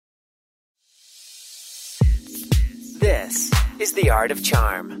This is The Art of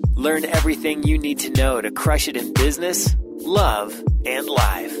Charm. Learn everything you need to know to crush it in business, love, and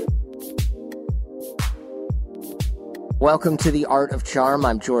life. Welcome to The Art of Charm.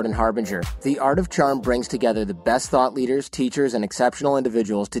 I'm Jordan Harbinger. The Art of Charm brings together the best thought leaders, teachers, and exceptional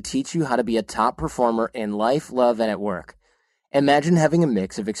individuals to teach you how to be a top performer in life, love, and at work. Imagine having a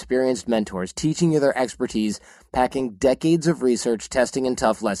mix of experienced mentors teaching you their expertise, packing decades of research, testing, and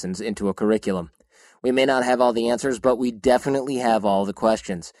tough lessons into a curriculum. We may not have all the answers, but we definitely have all the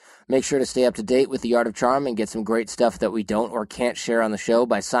questions. Make sure to stay up to date with The Art of Charm and get some great stuff that we don't or can't share on the show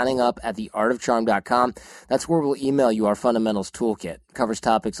by signing up at theartofcharm.com. That's where we'll email you our fundamentals toolkit. It covers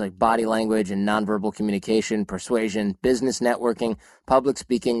topics like body language and nonverbal communication, persuasion, business networking, public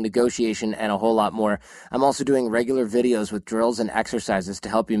speaking, negotiation, and a whole lot more. I'm also doing regular videos with drills and exercises to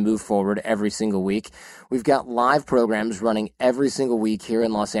help you move forward every single week. We've got live programs running every single week here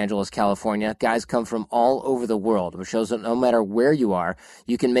in Los Angeles, California. Guys come from all over the world, which shows that no matter where you are,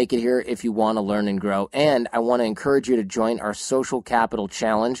 you can make it here if you want to learn and grow. And I want to encourage you to join our Social Capital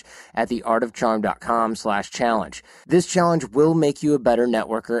Challenge at theartofcharm.com/challenge. This challenge will make you a better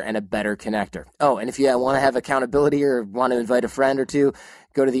networker and a better connector. Oh, and if you want to have accountability or want to invite a friend or two,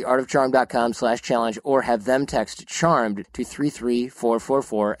 go to theartofcharm.com/challenge or have them text CHARMED to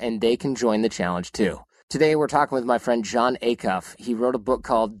 33444 and they can join the challenge too. Today we're talking with my friend Jon Acuff. He wrote a book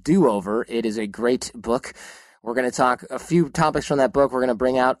called Do Over. It is a great book. We're going to talk a few topics from that book. We're going to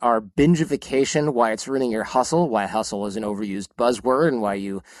bring out our bingification, why it's ruining your hustle, why hustle is an overused buzzword, and why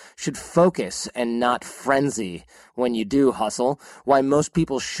you should focus and not frenzy when you do hustle, why most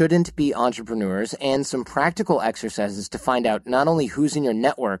people shouldn't be entrepreneurs, and some practical exercises to find out not only who's in your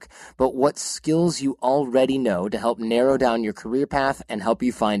network, but what skills you already know to help narrow down your career path and help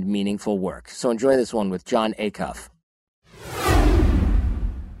you find meaningful work. So enjoy this one with Jon Acuff.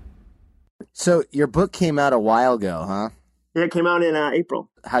 So your book came out a while ago, huh? Yeah, it came out in April.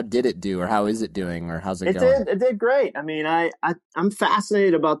 How did it do, or how is it doing, or how's it going? It did great. I mean, I'm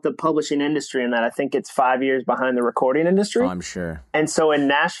fascinated about the publishing industry and that I think it's 5 years behind the recording industry. Oh, I'm sure. And so in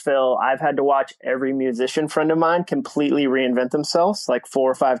Nashville, I've had to watch every musician friend of mine completely reinvent themselves like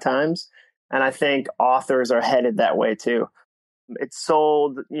 4 or 5 times. And I think authors are headed that way too. It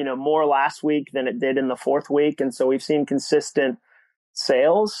sold, more last week than it did in the 4th week. And so we've seen consistent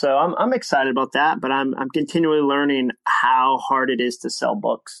sales. So I'm excited about that, but I'm continually learning how hard it is to sell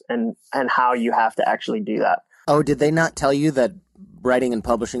books and how you have to actually do that. Oh, did they not tell you that writing and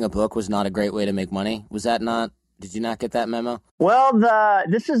publishing a book was not a great way to make money? Did you not get that memo? Well,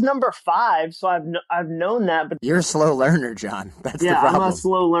 this is number 5, so I've known that. But you're a slow learner, Jon. That's the problem. I'm a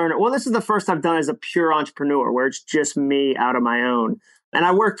slow learner. Well, this is the first I've done as a pure entrepreneur, where it's just me out of my own. And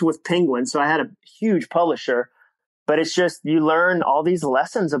I worked with Penguin, so I had a huge publisher. But it's just, you learn all these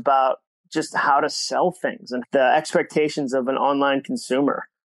lessons about just how to sell things and the expectations of an online consumer.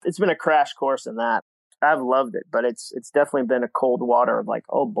 It's been a crash course in that. I've loved it, but it's definitely been a cold water of like,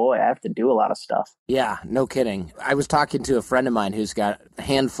 oh boy, I have to do a lot of stuff. Yeah, no kidding. I was talking to a friend of mine who's got a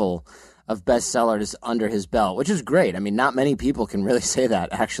handful of bestsellers under his belt, which is great. I mean, not many people can really say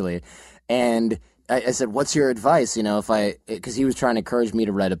that, actually. And I said, what's your advice? Because he was trying to encourage me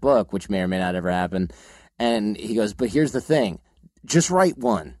to write a book, which may or may not ever happen. And he goes, but here's the thing, just write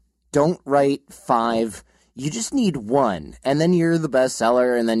one. Don't write 5. You just need one. And then you're the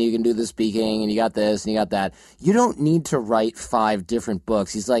bestseller, and then you can do the speaking, and you got this, and you got that. You don't need to write 5 different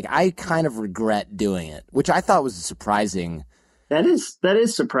books. He's like, I kind of regret doing it, which I thought was surprising. That is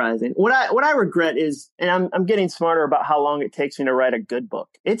surprising. What I regret is, and I'm getting smarter about how long it takes me to write a good book.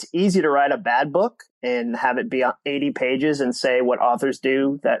 It's easy to write a bad book and have it be 80 pages and say what authors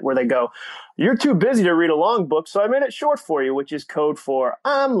do, where they go, you're too busy to read a long book, so I made it short for you, which is code for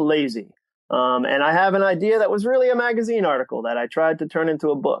I'm lazy. And I have an idea that was really a magazine article that I tried to turn into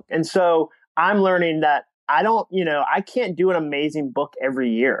a book. And so I'm learning that I can't do an amazing book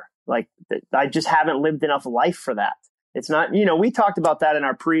every year. Like I just haven't lived enough life for that. It's not, we talked about that in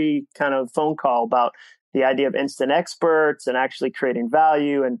our pre kind of phone call about the idea of instant experts and actually creating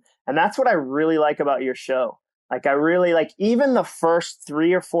value. And that's what I really like about your show. Like I really like even the first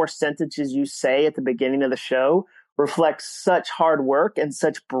 3 or 4 sentences you say at the beginning of the show reflect such hard work and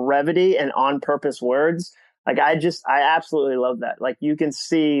such brevity and on purpose words. Like I absolutely love that. Like you can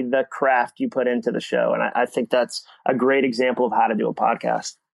see the craft you put into the show. And I think that's a great example of how to do a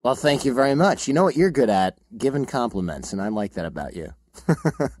podcast. Well, thank you very much. You know what you're good at? Giving compliments, and I like that about you.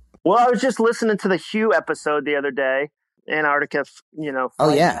 Well, I was just listening to the Hugh episode the other day, Antarctica,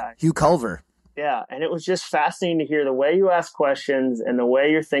 Oh, yeah, guy. Hugh Culver. Yeah, and it was just fascinating to hear the way you ask questions and the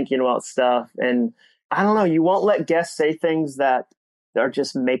way you're thinking about stuff. And I don't know, you won't let guests say things that are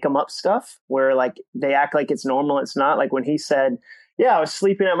just make them up stuff where like they act like it's normal. It's not. Like when he said, yeah, I was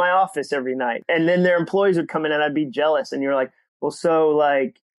sleeping at my office every night. And then their employees would come in and I'd be jealous. And you're like, well, so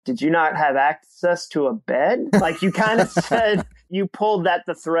like, did you not have access to a bed? Like you kind of said, you pulled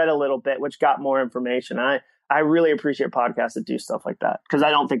the thread a little bit, which got more information. I really appreciate podcasts that do stuff like that because I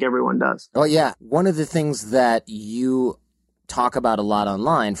don't think everyone does. Oh, yeah. One of the things that you talk about a lot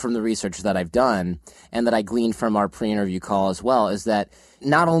online from the research that I've done and that I gleaned from our pre-interview call as well is that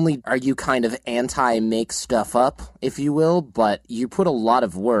not only are you kind of anti-make stuff up, if you will, but you put a lot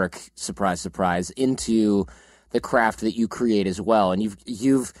of work, surprise, surprise, into the craft that you create as well. And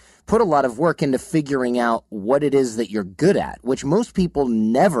you've put a lot of work into figuring out what it is that you're good at, which most people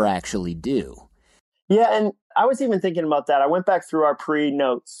never actually do. Yeah, and I was even thinking about that. I went back through our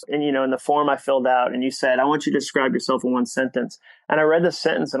pre-notes and, in the form I filled out and you said, I want you to describe yourself in one sentence. And I read the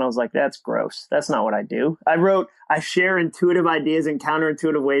sentence and I was like, that's gross. That's not what I do. I wrote, I share intuitive ideas and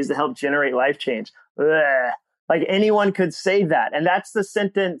counterintuitive ways to help generate life change. Ugh. Like anyone could say that. And that's the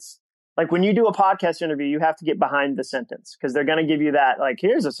sentence. Like when you do a podcast interview, you have to get behind the sentence because they're going to give you that, like,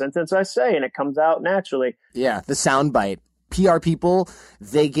 here's a sentence I say, and it comes out naturally. Yeah, the soundbite. PR people,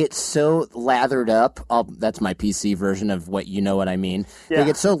 they get so lathered up. That's my PC version of what I mean. Yeah. They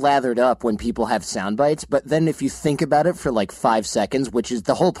get so lathered up when people have sound bites, but then if you think about it for like 5 seconds, which is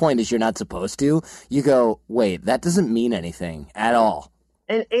the whole point is you're not supposed to, you go, wait, that doesn't mean anything at all.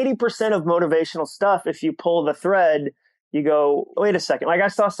 And 80% of motivational stuff, if you pull the thread, you go, wait a second. Like I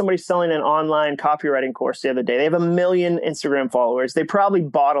saw somebody selling an online copywriting course the other day. They have 1 million Instagram followers. They probably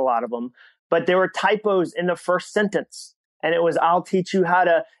bought a lot of them, but there were typos in the first sentence. And it was, I'll teach you how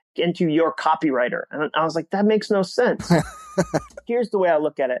to get into your copywriter. And I was like, that makes no sense. Here's the way I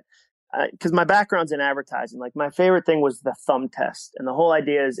look at it. Because my background's in advertising. Like my favorite thing was the thumb test. And the whole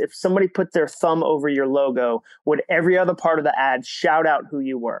idea is if somebody put their thumb over your logo, would every other part of the ad shout out who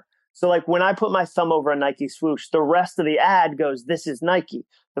you were? So like when I put my thumb over a Nike swoosh, the rest of the ad goes, this is Nike.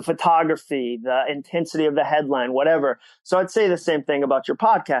 The photography, the intensity of the headline, whatever. So I'd say the same thing about your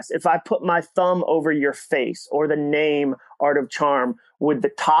podcast. If I put my thumb over your face or the name Art of Charm, would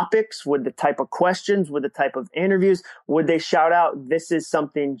the topics, would the type of questions, would the type of interviews, would they shout out, this is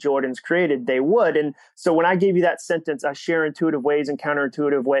something Jordan's created? They would. And so when I gave you that sentence, I share intuitive ways and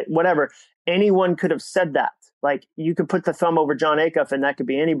counterintuitive ways, whatever, anyone could have said that. Like you could put the thumb over Jon Acuff and that could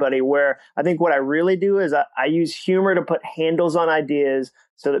be anybody, where I think what I really do is I use humor to put handles on ideas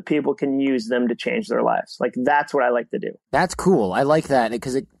so that people can use them to change their lives. Like that's what I like to do. That's cool. I like that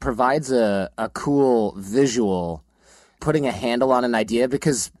because it provides a cool visual, putting a handle on an idea,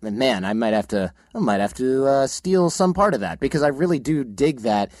 because man, I might have to steal some part of that because I really do dig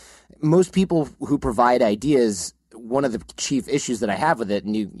that. Most people who provide ideas, one of the chief issues that I have with it,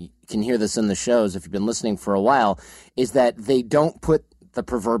 and you can hear this in the shows if you've been listening for a while, is that they don't put the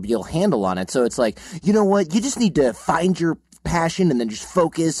proverbial handle on it. So it's like, you know what? You just need to find your passion and then just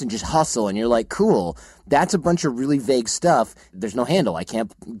focus and just hustle. And you're like, cool, that's a bunch of really vague stuff. There's no handle. I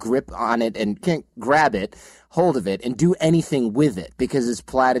can't grip on it and can't grab it, hold of it, and do anything with it because it's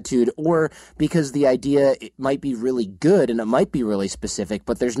platitude or because the idea it might be really good and it might be really specific,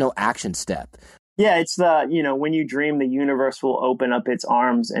 but there's no action step. Yeah, it's when you dream, the universe will open up its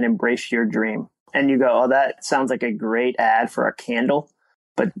arms and embrace your dream. And you go, oh, that sounds like a great ad for a candle,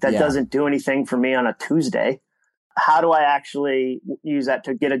 but that doesn't do anything for me on a Tuesday. How do I actually use that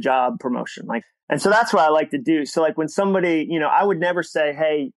to get a job promotion? And so that's what I like to do. So like when somebody, I would never say,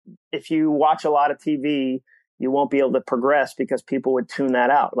 hey, if you watch a lot of TV, you won't be able to progress because people would tune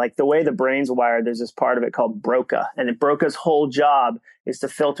that out. Like the way the brain's wired, there's this part of it called Broca. And Broca's whole job is to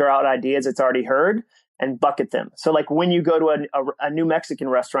filter out ideas it's already heard and bucket them. So like when you go to a new Mexican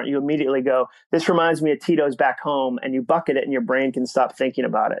restaurant, you immediately go, this reminds me of Tito's back home, and you bucket it and your brain can stop thinking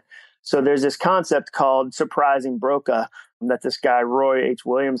about it. So there's this concept called surprising Broca that this guy, Roy H.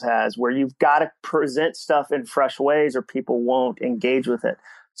 Williams, has, where you've got to present stuff in fresh ways or people won't engage with it.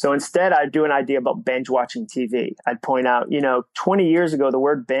 So instead, I'd do an idea about binge watching TV. I'd point out, 20 years ago, the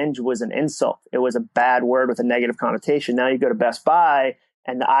word binge was an insult. It was a bad word with a negative connotation. Now you go to Best Buy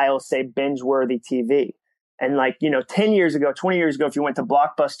and the aisles say binge-worthy TV. And 10 years ago, 20 years ago, if you went to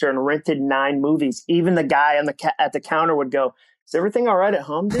Blockbuster and rented 9 movies, even the guy at the counter would go, is everything all right at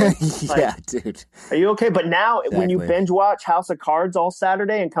home, dude? Yeah, dude. Are you okay? But now when you binge watch House of Cards all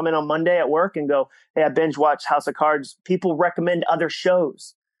Saturday and come in on Monday at work and go, hey, I binge watch House of Cards, people recommend other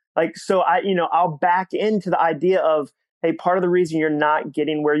shows. So I'll back into the idea of, hey, part of the reason you're not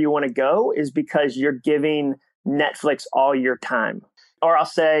getting where you want to go is because you're giving Netflix all your time. Or I'll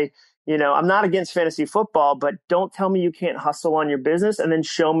say, I'm not against fantasy football, but don't tell me you can't hustle on your business and then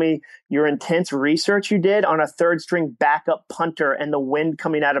show me your intense research you did on a third string backup punter and the wind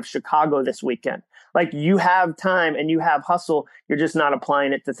coming out of Chicago this weekend. Like, you have time and you have hustle. You're just not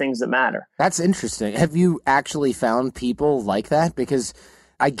applying it to things that matter. That's interesting. Have you actually found people like that? Because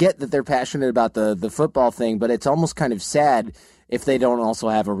I get that they're passionate about the football thing, but it's almost kind of sad if they don't also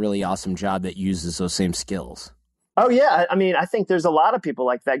have a really awesome job that uses those same skills. Oh, yeah. I mean, I think there's a lot of people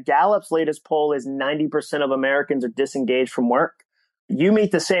like that. Gallup's latest poll is 90% of Americans are disengaged from work. You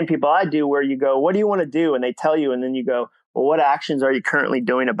meet the same people I do where you go, what do you want to do? And they tell you, and then you go, well, what actions are you currently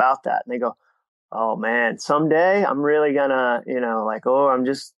doing about that? And they go, oh, man, someday I'm really gonna, I'm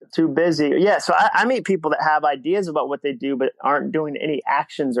just too busy. Yeah. So I meet people that have ideas about what they do, but aren't doing any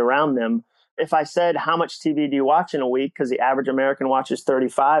actions around them. If I said, how much TV do you watch in a week? Because the average American watches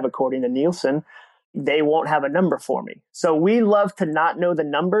 35, according to Nielsen, they won't have a number for me. So we love to not know the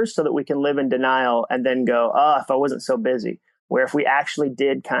numbers so that we can live in denial and then go, oh, if I wasn't so busy. Where if we actually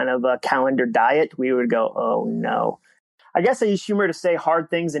did kind of a calendar diet, we would go, oh, no. I guess I use humor to say hard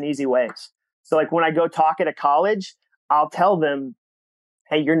things in easy ways. So like when I go talk at a college, I'll tell them,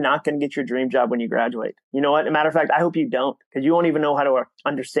 hey, you're not going to get your dream job when you graduate. You know what? As a matter of fact, I hope you don't, because you won't even know how to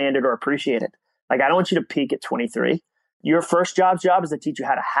understand it or appreciate it. Like, I don't want you to peak at 23. Your first job is to teach you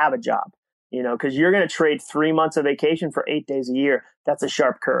how to have a job, because you're going to trade 3 months of vacation for 8 days a year. That's a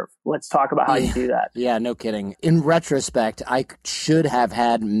sharp curve. Let's talk about how you do that. Yeah, no kidding. In retrospect, I should have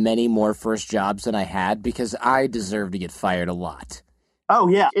had many more first jobs than I had because I deserve to get fired a lot. Oh,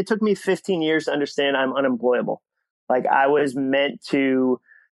 yeah. It took me 15 years to understand I'm unemployable. Like, I was meant to,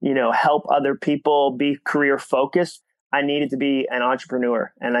 help other people be career focused. I needed to be an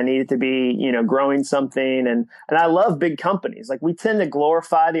entrepreneur and I needed to be, growing something. And I love big companies. Like, we tend to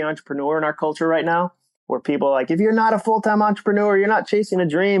glorify the entrepreneur in our culture right now, where people are like, if you're not a full-time entrepreneur, you're not chasing a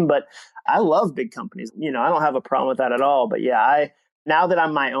dream. But I love big companies. I don't have a problem with that at all. But yeah, now that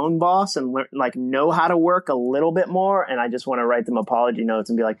I'm my own boss and know how to work a little bit more, and I just want to write them apology notes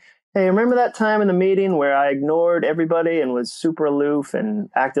and be like, hey, remember that time in the meeting where I ignored everybody and was super aloof and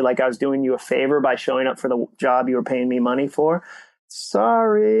acted like I was doing you a favor by showing up for the job you were paying me money for?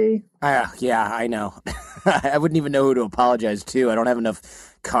 Sorry. Yeah, I know. I wouldn't even know who to apologize to. I don't have enough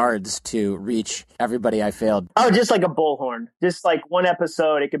cards to reach everybody I failed. Oh, just like a bullhorn. Just like one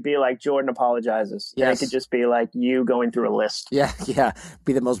episode, it could be like Jordan apologizes. Yes. And it could just be like you going through a list. Yeah.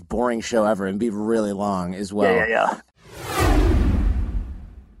 Be the most boring show ever and be really long as well. Yeah.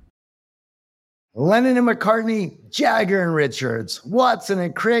 Lennon and McCartney, Jagger and Richards, Watson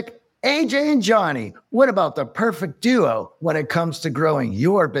and Crick, AJ and Johnny. What about the perfect duo when it comes to growing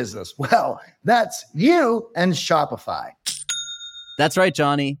your business? Well, that's you and Shopify. That's right,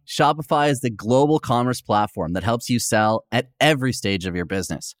 Johnny. Shopify is the global commerce platform that helps you sell at every stage of your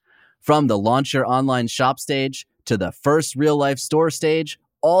business. From the launch your online shop stage to the first real life store stage,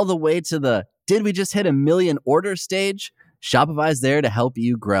 all the way to the did we just hit 1 million orders stage? Shopify is there to help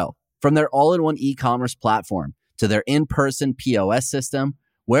you grow. From their all-in-one e-commerce platform to their in-person POS system,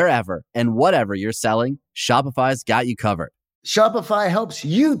 wherever and whatever you're selling, Shopify's got you covered. Shopify helps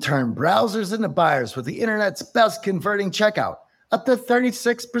you turn browsers into buyers with the internet's best converting checkout, up to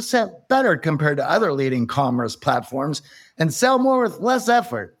 36% better compared to other leading commerce platforms, and sell more with less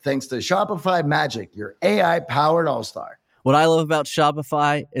effort thanks to Shopify Magic, your AI-powered all-star. What I love about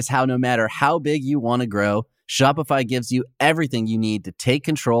Shopify is how no matter how big you want to grow, Shopify gives you everything you need to take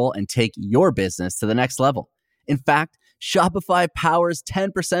control and take your business to the next level. In fact, Shopify powers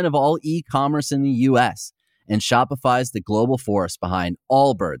 10% of all e-commerce in the U.S., and Shopify is the global force behind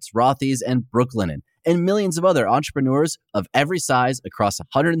Allbirds, Rothy's, and Brooklinen, and millions of other entrepreneurs of every size across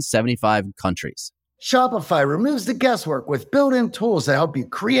 175 countries. Shopify removes the guesswork with built-in tools that help you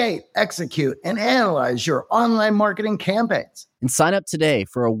create, execute, and analyze your online marketing campaigns. And sign up today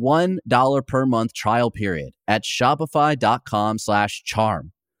for a $1 per month trial period at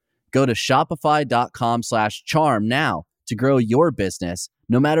shopify.com/charm. Go to shopify.com/charm now to grow your business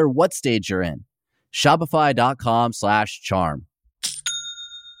no matter what stage you're in. Shopify.com/charm.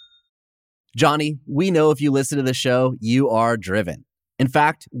 Johnny, we know if you listen to the show, you are driven. In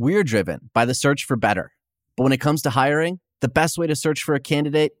fact, we're driven by the search for better. But when it comes to hiring, the best way to search for a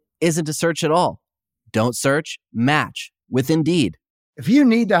candidate isn't to search at all. Don't search, match with Indeed. If you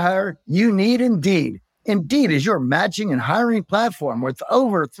need to hire, you need Indeed. Indeed is your matching and hiring platform with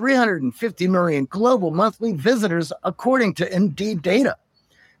over 350 million global monthly visitors, according to Indeed data,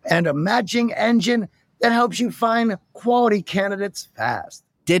 and a matching engine that helps you find quality candidates fast.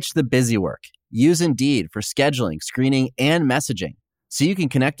 Ditch the busy work. Use Indeed for scheduling, screening, and messaging so you can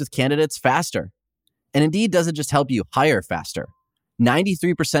connect with candidates faster. And Indeed doesn't just help you hire faster.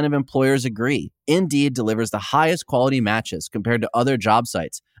 93% of employers agree Indeed delivers the highest quality matches compared to other job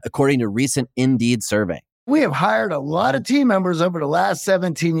sites, according to a recent Indeed survey. We have hired a lot of team members over the last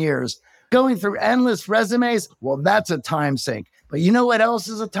 17 years. Going through endless resumes, well, that's a time sink. But you know what else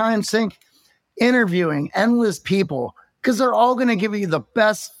is a time sink? Interviewing endless people, because they're all going to give you the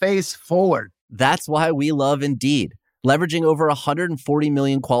best face forward. That's why we love Indeed, leveraging over 140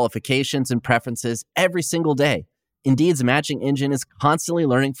 million qualifications and preferences every single day. Indeed's matching engine is constantly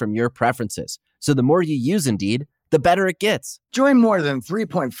learning from your preferences. So the more you use Indeed, the better it gets. Join more than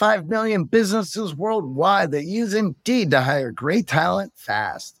 3.5 million businesses worldwide that use Indeed to hire great talent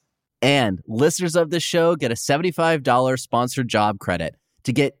fast. And listeners of this show get a $75 sponsored job credit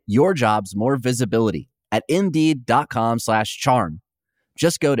to get your jobs more visibility at Indeed.com/charm.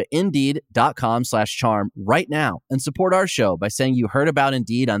 Just go to Indeed.com/charm right now and support our show by saying you heard about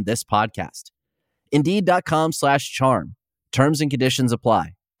Indeed on this podcast. Indeed.com/charm. Terms and conditions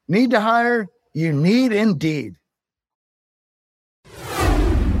apply. Need to hire? You need Indeed.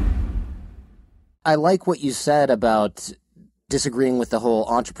 I like what you said about disagreeing with the whole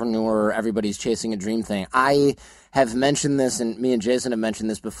entrepreneur, everybody's chasing a dream thing. I have mentioned this, and me and Jason have mentioned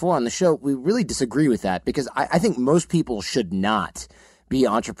this before on the show. We really disagree with that because I think most people should not be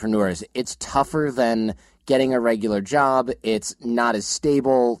entrepreneurs. It's tougher than getting a regular job. It's not as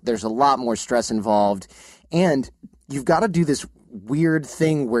stable. There's a lot more stress involved. And you've got to do this weird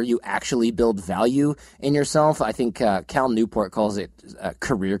thing where you actually build value in yourself. I think Cal Newport calls it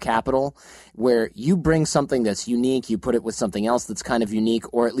career capital, where you bring something that's unique, you put it with something else that's kind of unique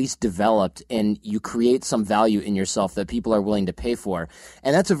or at least developed, and you create some value in yourself that people are willing to pay for.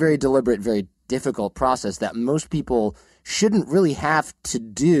 And that's a very deliberate, very difficult process that most people shouldn't really have to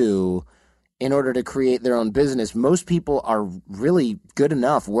do in order to create their own business. Most people are really good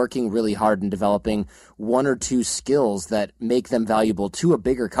enough working really hard and developing one or two skills that make them valuable to a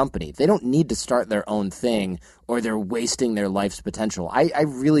bigger company. They don't need to start their own thing or they're wasting their life's potential. I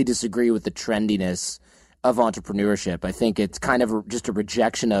really disagree with the trendiness of entrepreneurship. I think it's kind of just a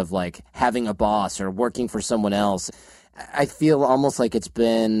rejection of like having a boss or working for someone else. I feel almost like it's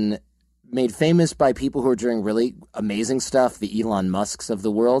been made famous by people who are doing really amazing stuff, the Elon Musks of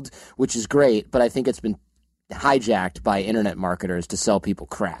the world, which is great, but I think it's been hijacked by internet marketers to sell people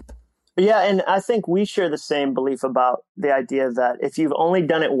crap. Yeah, and I think we share the same belief about the idea that if you've only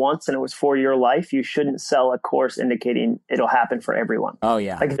done it once and it was for your life, you shouldn't sell a course indicating it'll happen for everyone. Oh,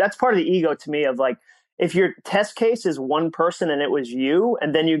 yeah. Like that's part of the ego to me of like, if your test case is one person and it was you,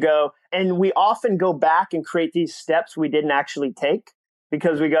 and then you go, and we often go back and create these steps we didn't actually take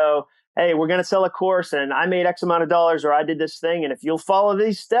because we go, hey, we're going to sell a course and I made X amount of dollars or I did this thing. And if you'll follow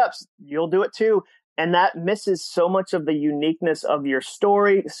these steps, you'll do it too. And that misses so much of the uniqueness of your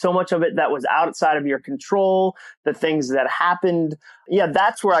story, so much of it that was outside of your control, the things that happened. Yeah,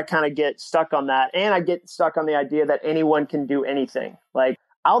 that's where I kind of get stuck on that. And I get stuck on the idea that anyone can do anything. Like,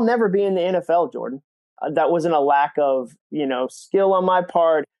 I'll never be in the NFL, Jordan. That wasn't a lack of, skill on my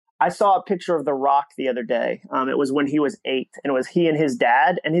part. I saw a picture of The Rock the other day. It was when he was 8, and it was he and his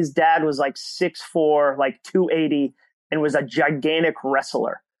dad. And his dad was like 6'4", like 280, and was a gigantic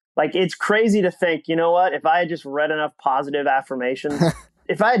wrestler. Like, it's crazy to think, you know what? If I had just read enough positive affirmations,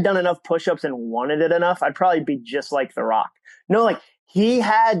 if I had done enough push-ups and wanted it enough, I'd probably be just like The Rock. No, like he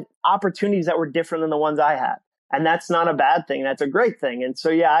had opportunities that were different than the ones I had. And that's not a bad thing. That's a great thing. And so,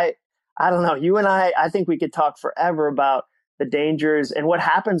 yeah, I don't know. You and I think we could talk forever about the dangers and what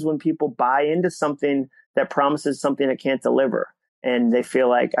happens when people buy into something that promises something it can't deliver. And they feel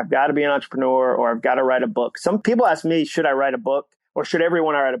like I've got to be an entrepreneur or I've got to write a book. Some people ask me, should I write a book or should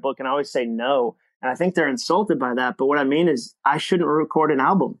everyone write a book? And I always say no. And I think they're insulted by that. But what I mean is I shouldn't record an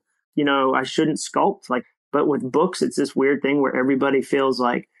album. I shouldn't sculpt. But with books, it's this weird thing where everybody feels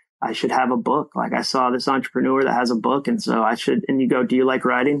like I should have a book. Like I saw this entrepreneur that has a book. And so I should, and you go, do you like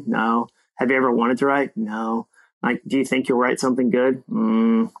writing? No. Have you ever wanted to write? No. Like, do you think you'll write something good?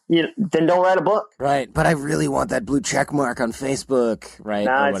 Then don't write a book. Right. But I really want that blue check mark on Facebook, right?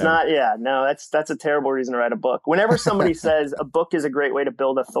 No, it's not. Yeah, no, that's a terrible reason to write a book. Whenever somebody says a book is a great way to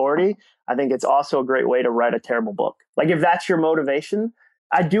build authority, I think it's also a great way to write a terrible book. Like if that's your motivation,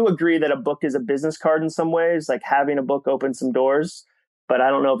 I do agree that a book is a business card in some ways, like having a book opens some doors. But I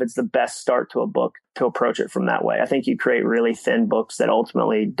don't know if it's the best start to a book to approach it from that way. I think you create really thin books that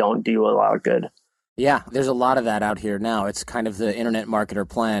ultimately don't do a lot of good. Yeah, there's a lot of that out here now. It's kind of the internet marketer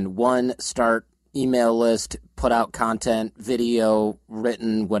plan. 1, start email list, put out content, video,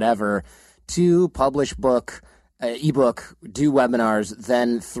 written, whatever. 2, publish book, ebook, do webinars.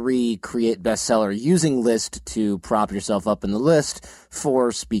 Then 3, create bestseller using list to prop yourself up in the list.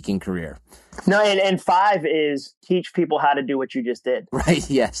 4, speaking career. No, and 5 is teach people how to do what you just did. Right.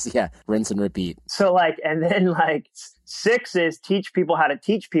 Yes. Yeah. Rinse and repeat. So and then 6 is teach people how to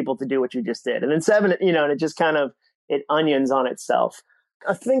teach people to do what you just did. And then 7, and it just it onions on itself.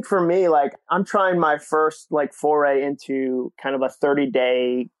 I think for me, I'm trying my first foray into kind of a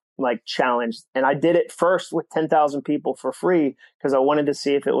 30-day challenge. And I did it first with 10,000 people for free because I wanted to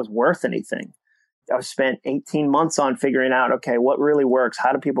see if it was worth anything. I've spent 18 months on figuring out, okay, what really works?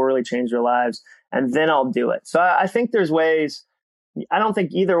 How do people really change their lives? And then I'll do it. So I think there's ways. I don't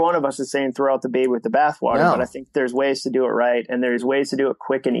think either one of us is saying throw out the baby with the bathwater, No. but I think there's ways to do it right. And there's ways to do it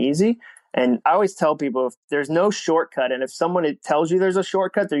quick and easy. And I always tell people if there's no shortcut, and if someone tells you there's a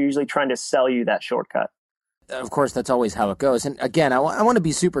shortcut, they're usually trying to sell you that shortcut. Of course, that's always how it goes. And again, I want to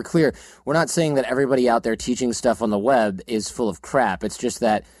be super clear. We're not saying that everybody out there teaching stuff on the web is full of crap. It's just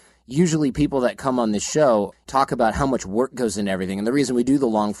that usually people that come on this show talk about how much work goes into everything. And the reason we do the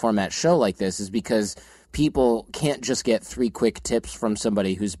long format show like this is because people can't just get 3 quick tips from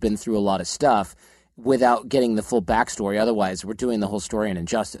somebody who's been through a lot of stuff without getting the full backstory. Otherwise, we're doing the whole story an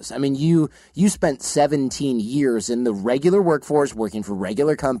injustice. I mean, you spent 17 years in the regular workforce, working for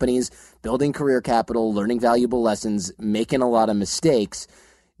regular companies, building career capital, learning valuable lessons, making a lot of mistakes.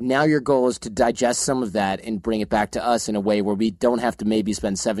 Now your goal is to digest some of that and bring it back to us in a way where we don't have to maybe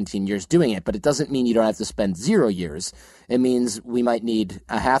spend 17 years doing it. But it doesn't mean you don't have to spend 0 years. It means we might need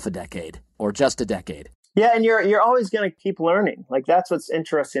a half a decade or just a decade. Yeah, and you're always going to keep learning. That's what's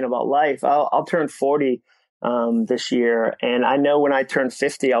interesting about life. I'll turn 40 this year, and I know when I turn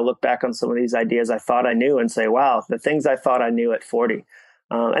 50, I'll look back on some of these ideas I thought I knew and say, wow, the things I thought I knew at 40.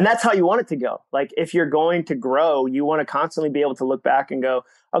 And that's how you want it to go. If you're going to grow, you want to constantly be able to look back and go,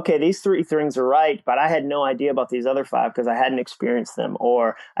 okay, these 3 things are right, but I had no idea about these other 5 because I hadn't experienced them,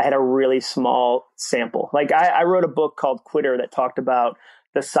 or I had a really small sample. I wrote a book called Quitter that talked about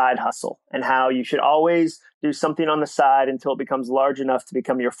the side hustle and how you should always do something on the side until it becomes large enough to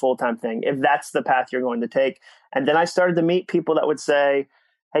become your full-time thing, if that's the path you're going to take. And then I started to meet people that would say,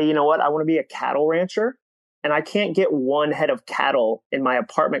 hey, you know what? I want to be a cattle rancher, and I can't get 1 head of cattle in my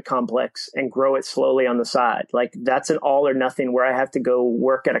apartment complex and grow it slowly on the side. That's an all or nothing where I have to go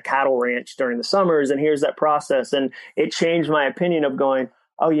work at a cattle ranch during the summers, and here's that process. And it changed my opinion of going,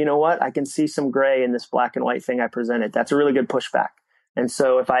 oh, you know what? I can see some gray in this black and white thing I presented. That's a really good pushback. And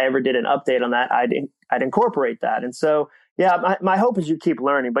so if I ever did an update on that, I'd incorporate that. And so, yeah, my hope is you keep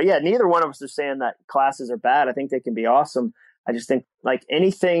learning. But yeah, neither one of us is saying that classes are bad. I think they can be awesome. I just think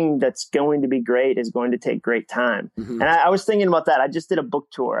anything that's going to be great is going to take great time. Mm-hmm. And I was thinking about that. I just did a book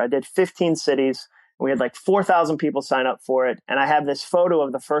tour. I did 15 cities. And we had 4,000 people sign up for it. And I have this photo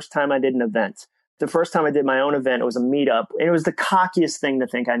of the first time I did an event. The first time I did my own event, it was a meetup. And it was the cockiest thing to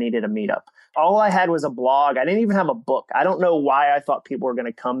think I needed a meetup. All I had was a blog. I didn't even have a book. I don't know why I thought people were going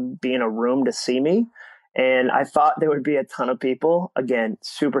to come be in a room to see me. And I thought there would be a ton of people. Again,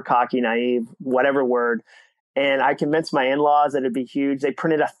 super cocky, naive, whatever word. And I convinced my in-laws that it'd be huge. They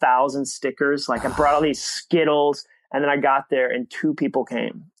printed 1,000 stickers. I brought all these Skittles. And then I got there and 2 people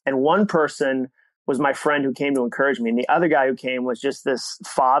came. And one person was my friend who came to encourage me. And the other guy who came was just this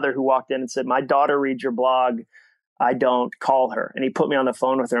father who walked in and said, my daughter reads your blog. I don't, call her. And he put me on the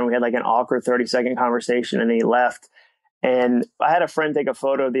phone with her, and we had an awkward 30-second conversation, and then he left. And I had a friend take a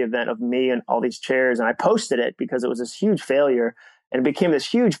photo of the event of me and all these chairs, and I posted it because it was this huge failure. And it became this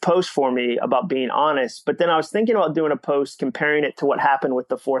huge post for me about being honest. But then I was thinking about doing a post comparing it to what happened with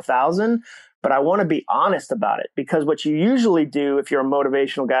the 4,000. But I want to be honest about it, because what you usually do if you're a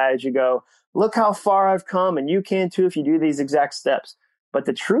motivational guy is you go, look how far I've come, and you can too if you do these exact steps. But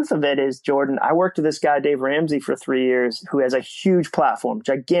the truth of it is, Jordan, I worked with this guy, Dave Ramsey, for 3 years, who has a huge platform,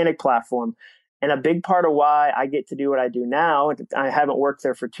 gigantic platform. And a big part of why I get to do what I do now, I haven't worked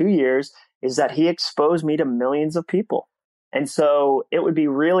there for 2 years, is that he exposed me to millions of people. And so it would be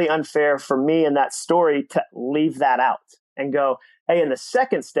really unfair for me in that story to leave that out and go, hey, and the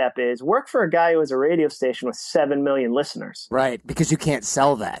second step is work for a guy who has a radio station with 7 million listeners. Right, because you can't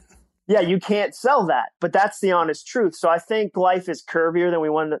sell that. Yeah, you can't sell that, but that's the honest truth. So I think life is curvier than we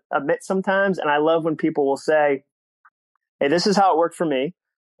want to admit sometimes. And I love when people will say, hey, this is how it worked for me,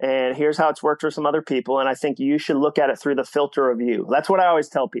 and here's how it's worked for some other people. And I think you should look at it through the filter of you. That's what I always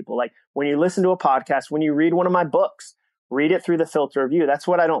tell people. When you listen to a podcast, when you read one of my books, read it through the filter of you. That's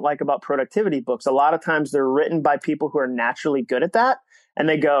what I don't like about productivity books. A lot of times they're written by people who are naturally good at that. And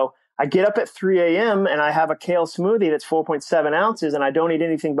they go, I get up at 3 a.m. and I have a kale smoothie that's 4.7 ounces, and I don't eat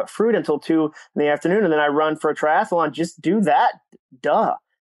anything but fruit until 2 in the afternoon. And then I run for a triathlon. Just do that. Duh.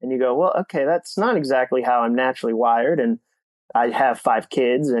 And you go, well, okay, that's not exactly how I'm naturally wired. And I have 5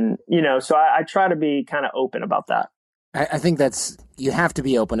 kids. And, so I try to be kind of open about that. I think you have to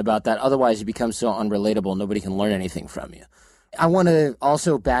be open about that. Otherwise, you become so unrelatable, nobody can learn anything from you. I want to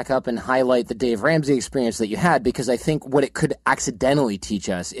also back up and highlight the Dave Ramsey experience that you had, because I think what it could accidentally teach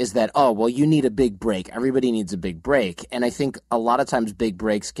us is that, oh, well, you need a big break. Everybody needs a big break. And I think a lot of times big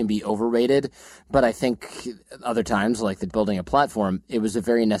breaks can be overrated, but I think other times, like the building a platform, it was a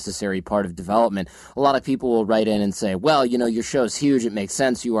very necessary part of development. A lot of people will write in and say, well, your show's huge. It makes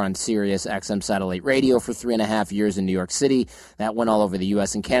sense. You were on Sirius XM satellite radio for 3.5 years in New York City. That went all over the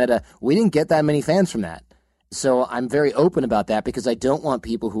U.S. and Canada. We didn't get that many fans from that. So I'm very open about that, because I don't want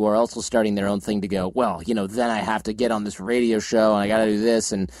people who are also starting their own thing to go, well, then I have to get on this radio show and I got to do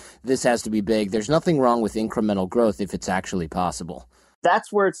this and this has to be big. There's nothing wrong with incremental growth if it's actually possible.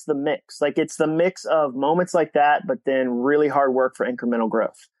 That's where it's the mix. Like, it's the mix of moments like that, but then really hard work for incremental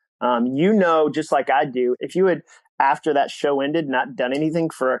growth. Just like I do, if you had, after that show ended, not done anything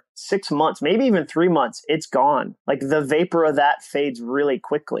for 6 months, maybe even 3 months, it's gone. Like, the vapor of that fades really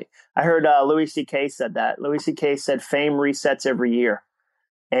quickly. I heard Louis C.K. said that. Louis C.K. said fame resets every year.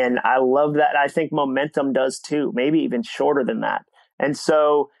 And I love that. I think momentum does too, maybe even shorter than that. And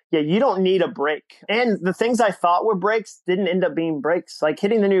so, yeah, you don't need a break. And the things I thought were breaks didn't end up being breaks. Like,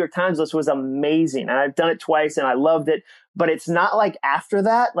 hitting the New York Times list was amazing. And I've done it twice and I loved it. But it's not like after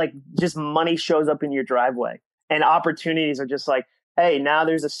that, like, just money shows up in your driveway. And opportunities are just like, hey, now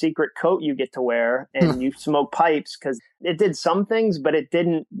there's a secret coat you get to wear and you smoke pipes, because it did some things, but it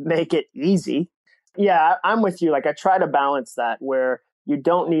didn't make it easy. Yeah, I'm with you. Like, I try to balance that where you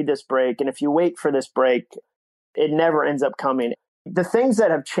don't need this break. And if you wait for this break, it never ends up coming. The things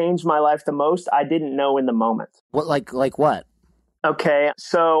that have changed my life the most, I didn't know in the moment. What, like what? Okay,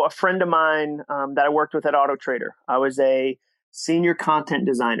 so a friend of mine that I worked with at Auto Trader, I was a senior content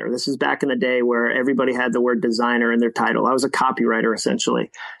designer. This is back in the day where everybody had the word designer in their title. I was a copywriter,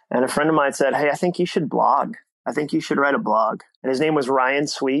 essentially. And a friend of mine said, hey, I think you should blog. I think you should write a blog. And his name was Ryan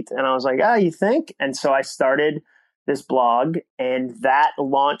Sweet. And I was like, you think? And so I started this blog, and that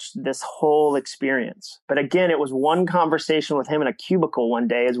launched this whole experience. But again, it was one conversation with him in a cubicle one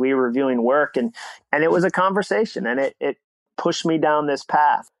day as we were reviewing work. And it was a conversation, and it pushed me down this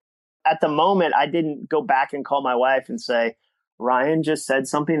path. At the moment, I didn't go back and call my wife and say, Ryan just said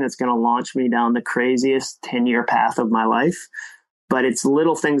something that's going to launch me down the craziest 10-year path of my life. But it's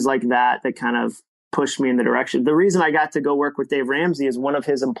little things like that that kind of push me in the direction. The reason I got to go work with Dave Ramsey is one of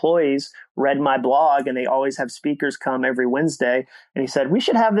his employees read my blog, and they always have speakers come every Wednesday. And he said, we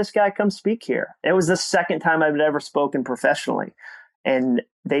should have this guy come speak here. It was the second time I've ever spoken professionally. And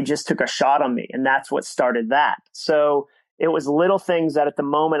they just took a shot on me. And that's what started that. So it was little things that at the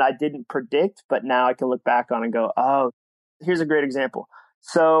moment I didn't predict, but now I can look back on and go, oh, here's a great example.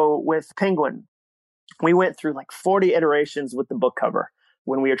 So with Penguin, we went through like 40 iterations with the book cover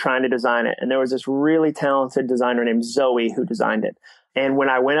when we were trying to design it. And there was this really talented designer named Zoe who designed it. And when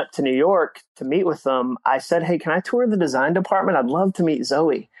I went up to New York to meet with them, I said, hey, can I tour the design department? I'd love to meet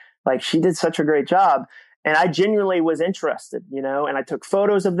Zoe. Like, she did such a great job. And I genuinely was interested, and I took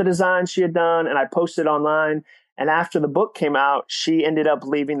photos of the design she had done and I posted online. And after the book came out, she ended up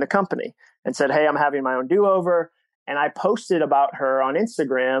leaving the company and said, hey, I'm having my own do-over. And I posted about her on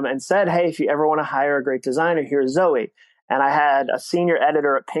Instagram and said, hey, if you ever want to hire a great designer, here's Zoe. And I had a senior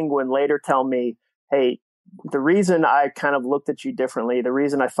editor at Penguin later tell me, hey, the reason I kind of looked at you differently, the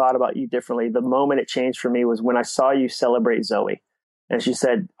reason I thought about you differently, the moment it changed for me was when I saw you celebrate Zoe. And she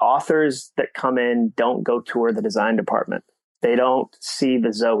said, authors that come in don't go tour the design department. They don't see the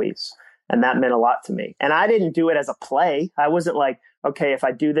Zoes. And that meant a lot to me. And I didn't do it as a play. I wasn't like, okay, if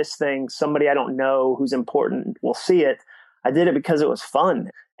I do this thing, somebody I don't know who's important will see it. I did it because it was fun.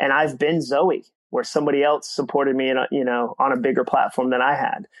 And I've been Zoe, where somebody else supported me on a bigger platform than I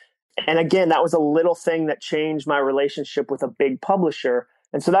had. And again, that was a little thing that changed my relationship with a big publisher.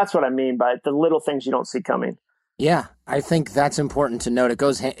 And so that's what I mean by the little things you don't see coming. Yeah, I think that's important to note. It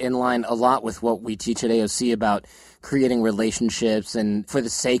goes in line a lot with what we teach at AOC about creating relationships and for the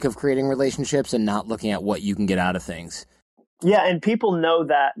sake of creating relationships and not looking at what you can get out of things. Yeah, and people know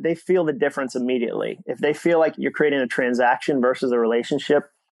that. They feel the difference immediately. If they feel like you're creating a transaction versus a relationship,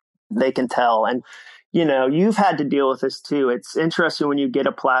 they can tell. And, you've had to deal with this too. It's interesting when you get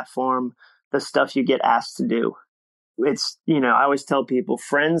a platform, the stuff you get asked to do. It's, I always tell people,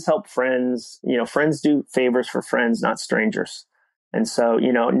 friends help friends, friends do favors for friends, not strangers. And so,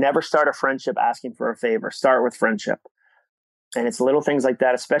 never start a friendship asking for a favor. Start with friendship. And it's little things like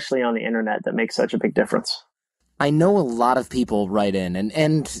that, especially on the internet, that make such a big difference. I know a lot of people write in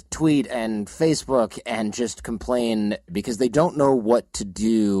and tweet and Facebook and just complain because they don't know what to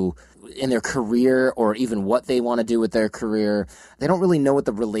do in their career or even what they want to do with their career. They don't really know what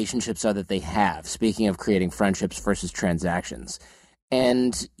the relationships are that they have, speaking of creating friendships versus transactions.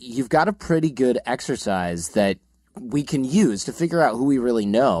 And you've got a pretty good exercise that we can use to figure out who we really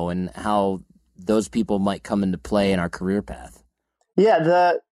know and how those people might come into play in our career path.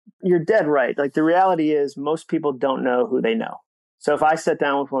 Yeah, you're dead right. Like, the reality is most people don't know who they know. So if I sat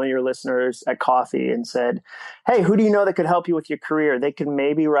down with one of your listeners at coffee and said, hey, who do you know that could help you with your career? They could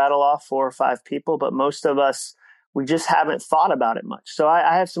maybe rattle off 4 or 5 people, but most of us, we just haven't thought about it much. So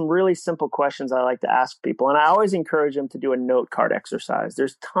I have some really simple questions I like to ask people. And I always encourage them to do a note card exercise.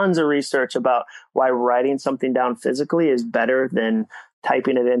 There's tons of research about why writing something down physically is better than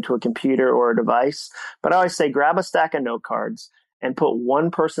typing it into a computer or a device. But I always say, grab a stack of note cards and put one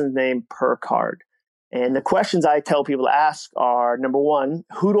person's name per card. And the questions I tell people to ask are, number one,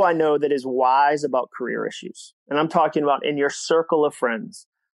 who do I know that is wise about career issues? And I'm talking about in your circle of friends.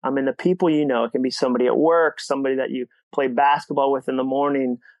 In the people you know. It can be somebody at work, somebody that you play basketball with in the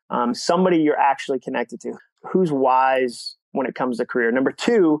morning, somebody you're actually connected to. Who's wise when it comes to career? Number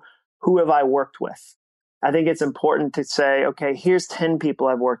two, who have I worked with? I think it's important to say, okay, here's 10 people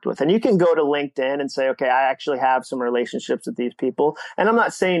I've worked with. And you can go to LinkedIn and say, okay, I actually have some relationships with these people. And I'm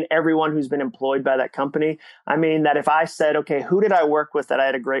not saying everyone who's been employed by that company. I mean that if I said, okay, who did I work with that I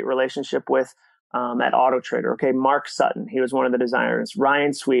had a great relationship with at Auto Trader? Okay, Mark Sutton, he was one of the designers.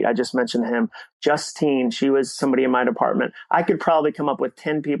 Ryan Sweet, I just mentioned him. Justine, she was somebody in my department. I could probably come up with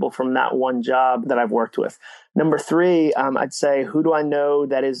 10 people from that one job that I've worked with. Number three, I'd say, who do I know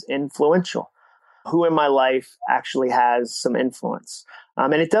that is influential? Who in my life actually has some influence?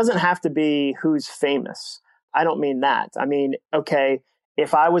 And it doesn't have to be who's famous. I don't mean that. I mean, okay,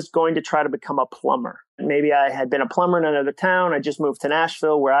 if I was going to try to become a plumber, maybe I had been a plumber in another town, I just moved to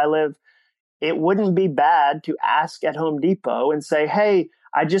Nashville where I live, it wouldn't be bad to ask at Home Depot and say, hey,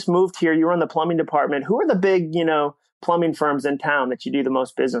 I just moved here. You're in the plumbing department. Who are the big, plumbing firms in town that you do the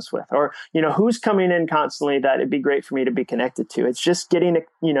most business with? Or, who's coming in constantly that it'd be great for me to be connected to? It's just getting,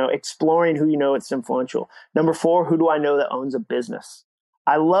 exploring who it's influential. Number four, who do I know that owns a business?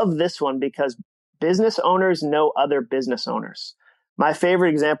 I love this one because business owners know other business owners. My favorite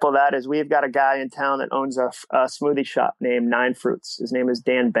example of that is we've got a guy in town that owns a smoothie shop named Nine Fruits. His name is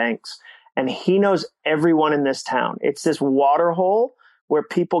Dan Banks, and he knows everyone in this town. It's this water hole where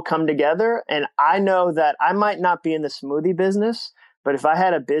people come together. And I know that I might not be in the smoothie business, but if I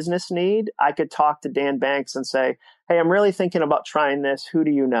had a business need, I could talk to Dan Banks and say, hey, I'm really thinking about trying this. Who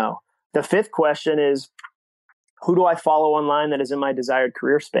do you know? The fifth question is, who do I follow online that is in my desired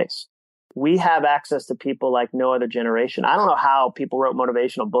career space? We have access to people like no other generation. I don't know how people wrote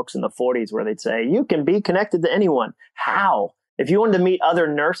motivational books in the 40s where they'd say, you can be connected to anyone. How? If you wanted to meet other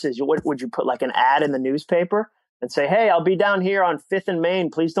nurses, would you put like an ad in the newspaper and say, hey, I'll be down here on 5th and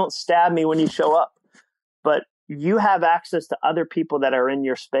Main. Please don't stab me when you show up. But you have access to other people that are in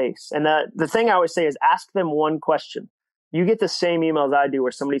your space. And the thing I always say is ask them one question. You get the same emails I do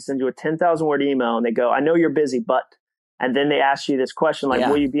where somebody sends you a 10,000 word email and they go, I know you're busy, but, and then they ask you this question like,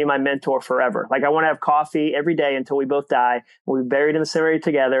 will you be my mentor forever? Like, I want to have coffee every day until we both die. We'll be buried in the cemetery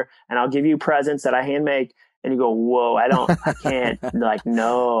together and I'll give you presents that I hand make. And you go, whoa, I can't. Like,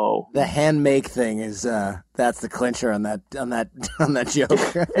 no. The hand make thing is that's the clincher on that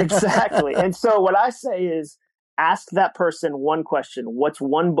joke. Exactly. And so what I say is ask that person one question. What's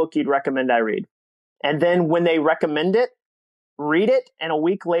one book you'd recommend I read? And then when they recommend it, read it, and a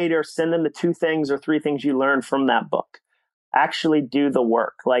week later send them the 2 things or 3 things you learned from that book. Actually do the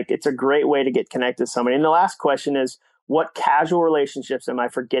work. Like, it's a great way to get connected to somebody. And the last question is, what casual relationships am I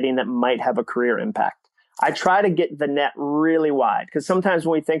forgetting that might have a career impact? I try to get the net really wide because sometimes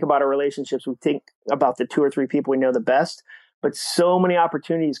when we think about our relationships, we think about the 2 or 3 people we know the best, but so many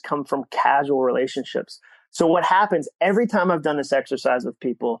opportunities come from casual relationships. So what happens every time I've done this exercise with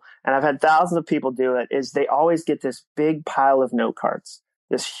people, and I've had thousands of people do it, is they always get this big pile of note cards,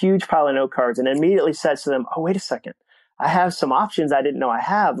 this huge pile of note cards, and it immediately says to them, oh, wait a second. I have some options I didn't know I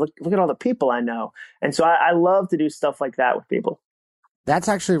have. Look at all the people I know. And so I love to do stuff like that with people. That's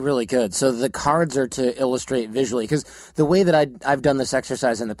actually really good. So the cards are to illustrate visually, because the way that I've done this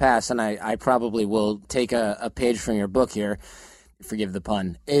exercise in the past, and I probably will take a page from your book here, forgive the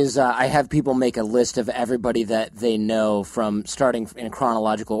pun, is I have people make a list of everybody that they know from starting in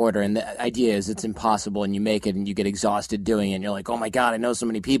chronological order. And the idea is it's impossible, and you make it and you get exhausted doing it. And you're like, oh my God, I know so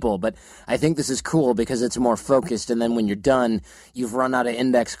many people. But I think this is cool because it's more focused. And then when you're done, you've run out of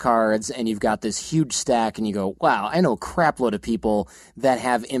index cards and you've got this huge stack and you go, wow, I know a crap load of people that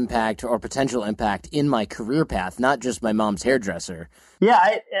have impact or potential impact in my career path, not just my mom's hairdresser.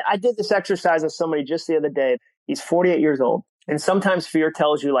 Yeah, I did this exercise with somebody just the other day. He's 48 years old. And sometimes fear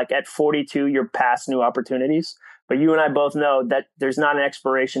tells you like at 42, you're past new opportunities. But you and I both know that there's not an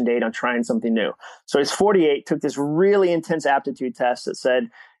expiration date on trying something new. So he's 48, took this really intense aptitude test that said,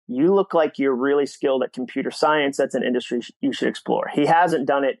 you look like you're really skilled at computer science. That's an industry you should explore. He hasn't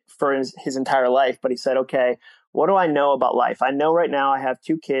done it for his entire life, but he said, okay, what do I know about life? I know right now I have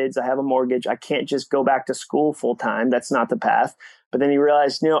 2 kids. I have a mortgage. I can't just go back to school full time. That's not the path. But then he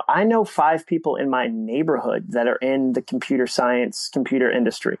realized, I know 5 people in my neighborhood that are in the computer science, computer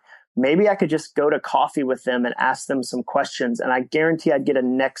industry. Maybe I could just go to coffee with them and ask them some questions, and I guarantee I'd get a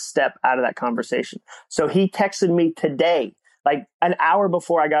next step out of that conversation. So he texted me today, like an hour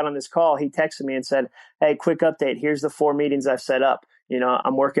before I got on this call. He texted me and said, hey, quick update. Here's the 4 meetings I've set up.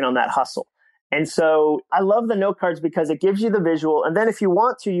 I'm working on that hustle. And so I love the note cards because it gives you the visual. And then if you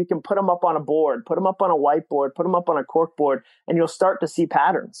want to, you can put them up on a board, put them up on a whiteboard, put them up on a cork board, and you'll start to see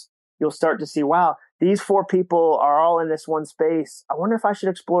patterns. You'll start to see, wow, these 4 people are all in this one space. I wonder if I should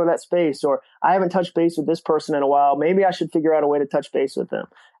explore that space, or I haven't touched base with this person in a while. Maybe I should figure out a way to touch base with them.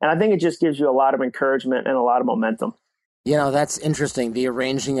 And I think it just gives you a lot of encouragement and a lot of momentum. That's interesting. The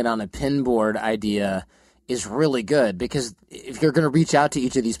arranging it on a pin board idea is really good, because if you're going to reach out to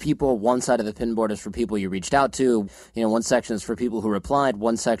each of these people, one side of the pin board is for people you reached out to. One section is for people who replied.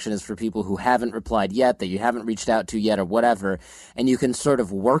 One section is for people who haven't replied yet, that you haven't reached out to yet, or whatever. And you can sort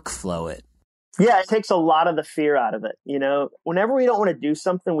of workflow it. Yeah, it takes a lot of the fear out of it. Whenever we don't want to do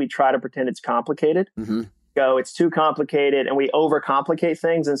something, we try to pretend it's complicated. Mm-hmm. It's too complicated, and we overcomplicate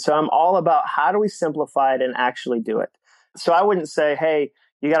things. And so I'm all about how do we simplify it and actually do it. So I wouldn't say, hey,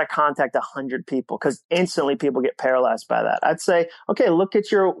 you got to contact 100 people, because instantly people get paralyzed by that. I'd say, okay, look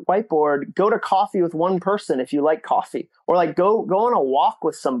at your whiteboard, go to coffee with one person if you like coffee, or like go on a walk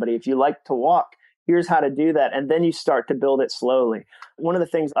with somebody if you like to walk. Here's how to do that. And then you start to build it slowly. One of the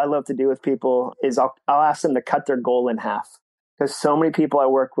things I love to do with people is I'll ask them to cut their goal in half, because so many people I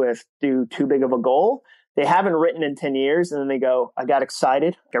work with do too big of a goal. They haven't written in 10 years. And then they go, I got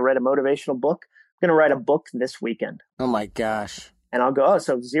excited. I read a motivational book. I'm going to write a book this weekend. Oh my gosh. And I'll go,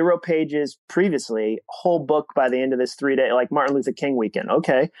 so 0 pages previously, whole book by the end of this 3-day, like Martin Luther King weekend.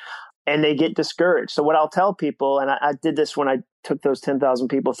 Okay. And they get discouraged. So what I'll tell people, and I did this when I took those 10,000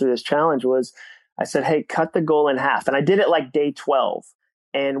 people through this challenge, was I said, hey, cut the goal in half. And I did it like day 12.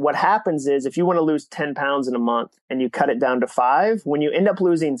 And what happens is if you want to lose 10 pounds in a month and you cut it down to 5, when you end up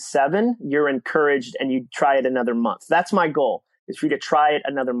losing 7, you're encouraged and you try it another month. That's my goal, is for you to try it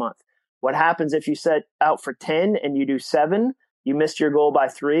another month. What happens if you set out for 10 and you do 7? You missed your goal by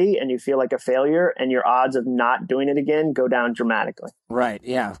 3 and you feel like a failure, and your odds of not doing it again go down dramatically. Right.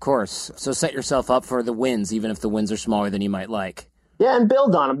 Yeah, of course. So set yourself up for the wins, even if the wins are smaller than you might like. Yeah, and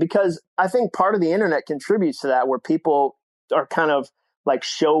build on them, because I think part of the internet contributes to that, where people are kind of like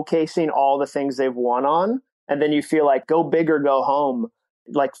showcasing all the things they've won on. And then you feel like go big or go home.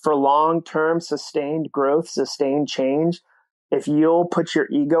 Like for long-term sustained growth, sustained change, if you'll put your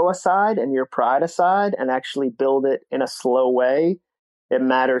ego aside and your pride aside and actually build it in a slow way, it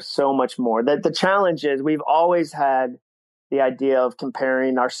matters so much more. That the challenge is we've always had the idea of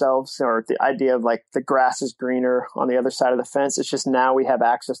comparing ourselves, or the idea of like the grass is greener on the other side of the fence. It's just now we have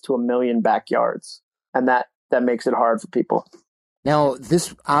access to 1 million backyards, and that makes it hard for people. Now,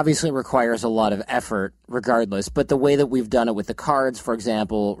 this obviously requires a lot of effort regardless, but the way that we've done it with the cards, for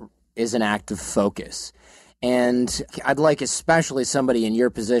example, is an act of focus. And I'd like especially somebody in your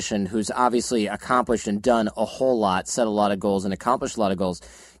position who's obviously accomplished and done a whole lot, set a lot of goals and accomplished a lot of goals.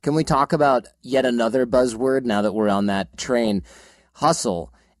 Can we talk about yet another buzzword now that we're on that train?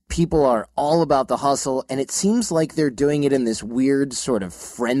 Hustle. People are all about the hustle, and it seems like they're doing it in this weird sort of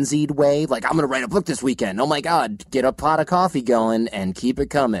frenzied way. Like, I'm going to write a book this weekend. Oh my God, get a pot of coffee going and keep it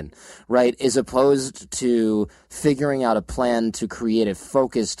coming, right? As opposed to figuring out a plan to create a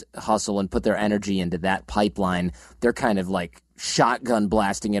focused hustle and put their energy into that pipeline. They're kind of like shotgun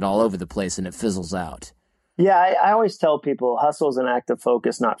blasting it all over the place, and it fizzles out. Yeah, I always tell people hustle is an act of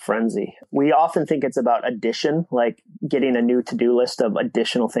focus, not frenzy. We often think it's about addition, like getting a new to-do list of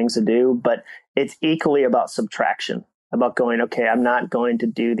additional things to do, but it's equally about subtraction, about going, okay, I'm not going to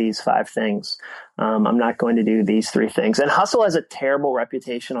do these 5 things. I'm not going to do these 3 things. And hustle has a terrible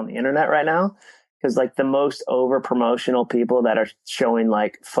reputation on the internet right now, because like the most over promotional people that are showing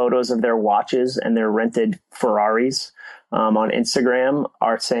like photos of their watches and their rented Ferraris on Instagram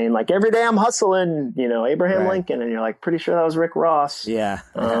are saying like, every day I'm hustling, Abraham Lincoln. And you're like, pretty sure that was Rick Ross. Yeah.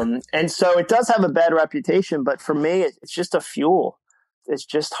 And so it does have a bad reputation, but for me, it's just a fuel. It's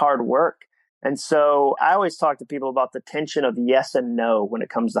just hard work. And so I always talk to people about the tension of yes and no when it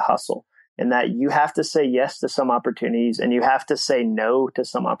comes to hustle. in that you have to say yes to some opportunities and you have to say no to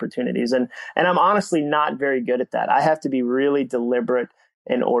some opportunities. And I'm honestly not very good at that. I have to be really deliberate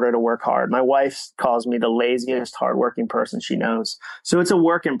in order to work hard. My wife calls me the laziest, hardworking person she knows. So it's a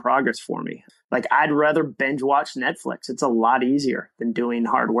work in progress for me. Like, I'd rather binge watch Netflix. It's a lot easier than doing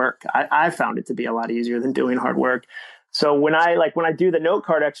hard work. I found it to be a lot easier than doing hard work. So when I do the note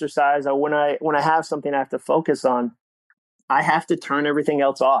card exercise, or when I have something I have to focus on, I have to turn everything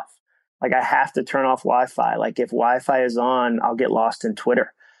else off. Like, I have to turn off Wi-Fi. Like, if Wi-Fi is on, I'll get lost in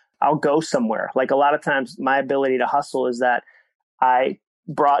Twitter. I'll go somewhere. Like, a lot of times my ability to hustle is that I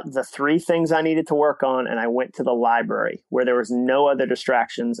brought the 3 things I needed to work on, and I went to the library where there was no other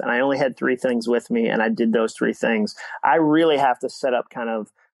distractions, and I only had 3 things with me, and I did those 3 things. I really have to set up kind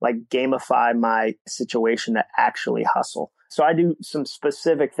of like gamify my situation to actually hustle. So I do some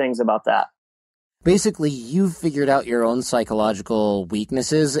specific things about that. Basically, you've figured out your own psychological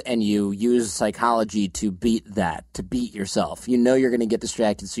weaknesses, and you use psychology to beat yourself. You know you're going to get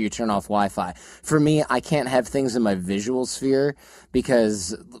distracted, so you turn off Wi-Fi. For me, I can't have things in my visual sphere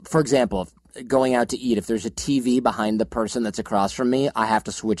because, for example, going out to eat, if there's a TV behind the person that's across from me, I have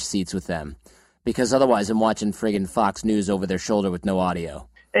to switch seats with them because otherwise I'm watching friggin' Fox News over their shoulder with no audio.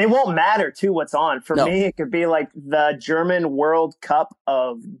 It won't matter, too, what's on. For me, it could be like the German World Cup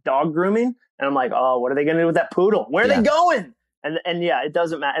of dog grooming. And I'm like, oh, what are they going to do with that poodle? Where are they going? And yeah, it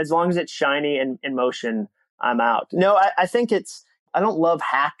doesn't matter. As long as it's shiny and in motion, I'm out. No, I think I don't love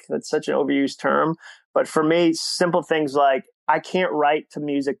hack. That's such an overused term. But for me, simple things like I can't write to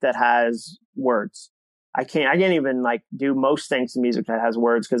music that has words. I can't even like do most things to music that has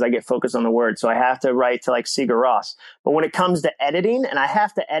words because I get focused on the words. So I have to write to like Sigur Rós. But when it comes to editing, and I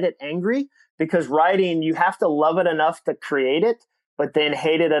have to edit angry, because writing, you have to love it enough to create it, but then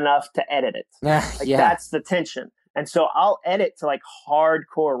hate it enough to edit it. That's the tension. And so I'll edit to like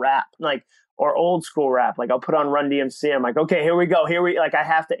hardcore rap, like, or old school rap. Like, I'll put on Run DMC. I'm like, okay, here we go. Like, I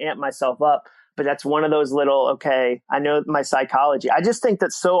have to amp myself up. But that's one of those little, okay, I know my psychology. I just think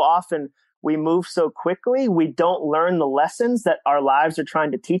that so often we move so quickly, we don't learn the lessons that our lives are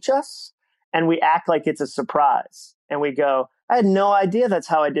trying to teach us. And we act like it's a surprise. And we go, I had no idea that's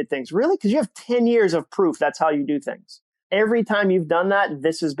how I did things. Really? Because you have 10 years of proof that's how you do things. Every time you've done that,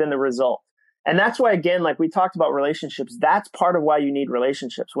 this has been the result. And that's why, again, like we talked about relationships, that's part of why you need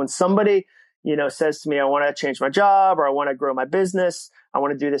relationships. When somebody, says to me, I want to change my job, or I want to grow my business, I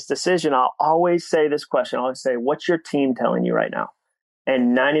want to do this decision, I'll always say this question. I'll always say, what's your team telling you right now?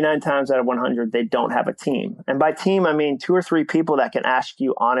 And 99 times out of 100, they don't have a team. And by team, I mean 2 or 3 people that can ask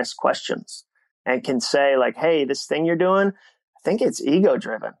you honest questions and can say like, hey, this thing you're doing, I think it's ego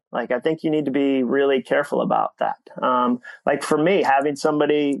driven. Like, I think you need to be really careful about that. Like for me, having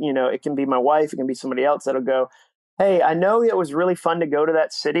somebody, it can be my wife, it can be somebody else that'll go, hey, I know it was really fun to go to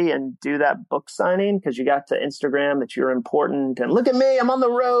that city and do that book signing because you got to Instagram that you're important. And look at me, I'm on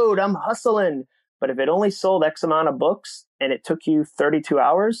the road, I'm hustling. But if it only sold X amount of books and it took you 32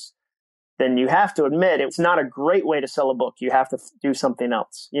 hours, then you have to admit it's not a great way to sell a book. You have to do something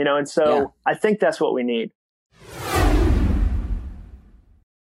else, And so I think that's what we need.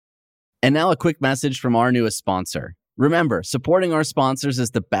 And now a quick message from our newest sponsor. Remember, supporting our sponsors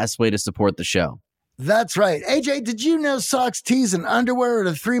is the best way to support the show. That's right. AJ, did you know socks, tees, and underwear are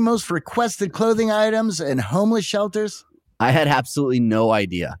the 3 most requested clothing items in homeless shelters? I had absolutely no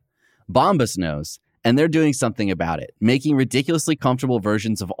idea. Bombas knows, and they're doing something about it, making ridiculously comfortable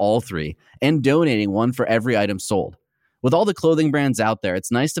versions of all 3 and donating one for every item sold. With all the clothing brands out there,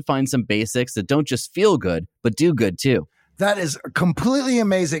 it's nice to find some basics that don't just feel good, but do good too. That is completely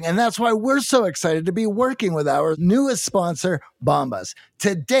amazing, and that's why we're so excited to be working with our newest sponsor, Bombas.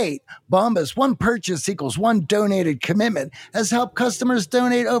 To date, Bombas' 1 purchase equals 1 donated commitment has helped customers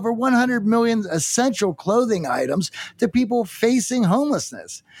donate over 100 million essential clothing items to people facing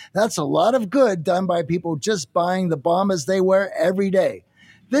homelessness. That's a lot of good done by people just buying the Bombas they wear every day.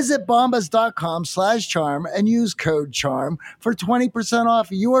 Visit bombas.com/charm and use code CHARM for 20%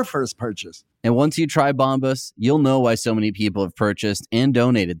 off your first purchase. And once you try Bombas, you'll know why so many people have purchased and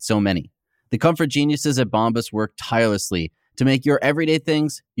donated so many. The comfort geniuses at Bombas work tirelessly to make your everyday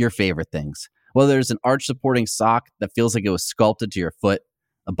things your favorite things. Whether it's an arch-supporting sock that feels like it was sculpted to your foot,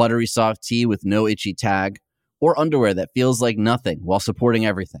 a buttery soft tee with no itchy tag, or underwear that feels like nothing while supporting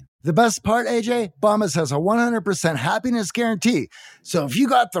everything. The best part, AJ, Bombas has a 100% happiness guarantee. So if you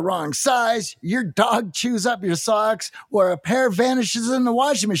got the wrong size, your dog chews up your socks, or a pair vanishes in the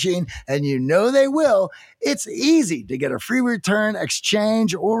washing machine, and you know they will, it's easy to get a free return,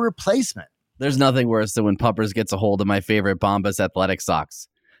 exchange, or replacement. There's nothing worse than when Puppers gets a hold of my favorite Bombas athletic socks.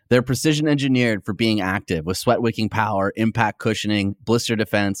 They're precision engineered for being active with sweat wicking power, impact cushioning, blister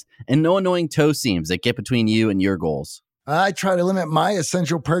defense, and no annoying toe seams that get between you and your goals. I try to limit my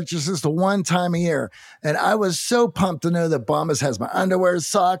essential purchases to one time a year, and I was so pumped to know that Bombas has my underwear,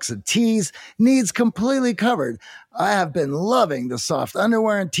 socks, and tees needs completely covered. I have been loving the soft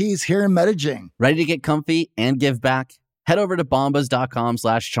underwear and tees here in Medellin. Ready to get comfy and give back? Head over to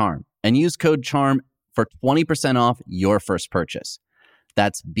bombas.com/charm and use code CHARM for 20% off your first purchase.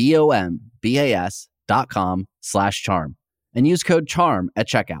 That's BOMBAS.com/charm and use code CHARM at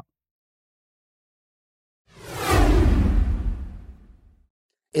checkout.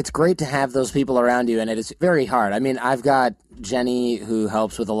 It's great to have those people around you, and it is very hard. I mean, I've got Jenny who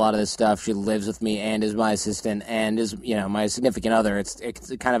helps with a lot of this stuff. She lives with me and is my assistant and is, my significant other. It's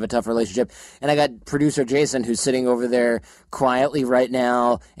kind of a tough relationship. And I got producer Jason who's sitting over there quietly right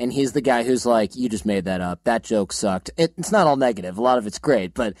now, and he's the guy who's like, you just made that up. That joke sucked. It's not all negative. A lot of it's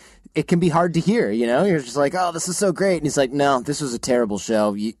great, but it can be hard to hear, You're just like, oh, this is so great. And he's like, no, this was a terrible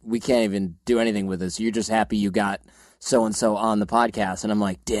show. We can't even do anything with this. You're just happy you got so-and-so on the podcast. And I'm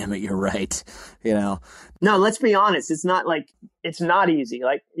like, damn it, you're right. No, let's be honest. It's not easy.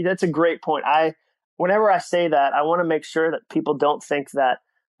 Like, that's a great point. Whenever I say that, I want to make sure that people don't think that,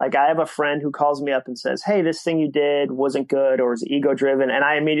 like, I have a friend who calls me up and says, hey, this thing you did wasn't good or is ego driven. And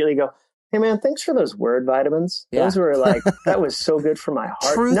I immediately go, hey man, thanks for those word vitamins. Yeah. Those were like, that was so good for my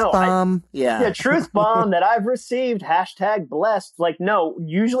heart. Truth bomb. Yeah, truth bomb that I've received. #blessed. Like, no,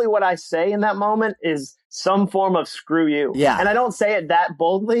 usually what I say in that moment is some form of screw you. Yeah. And I don't say it that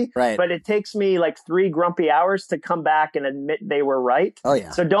boldly, right, but it takes me like 3 grumpy hours to come back and admit they were right. Oh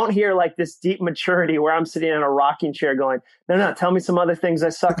yeah. So don't hear like this deep maturity where I'm sitting in a rocking chair going, no, tell me some other things I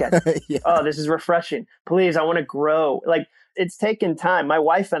suck at. Yeah. Oh, this is refreshing. Please, I want to grow. Like, it's taken time. My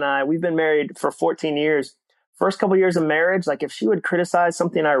wife and I, we've been married for 14 years. First couple years of marriage, like if she would criticize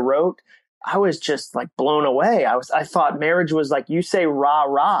something I wrote, I was just like blown away. I thought marriage was like, you say rah,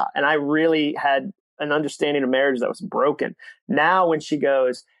 rah. And I really had an understanding of marriage that was broken. Now when she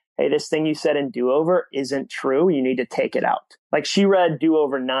goes, hey, this thing you said in Do-Over isn't true. You need to take it out. Like, she read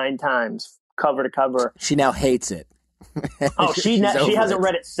Do-Over 9 times, cover to cover. She now hates it. Oh, she hasn't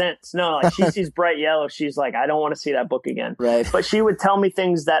read it since. No, like, she sees bright yellow. She's like, I don't want to see that book again. Right. But she would tell me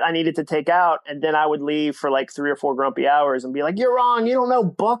things that I needed to take out, and then I would leave for like 3 or 4 grumpy hours and be like, you're wrong. You don't know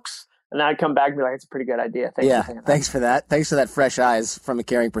books. And then I'd come back and be like, it's a pretty good idea. Thanks for that. Thanks for that fresh eyes from a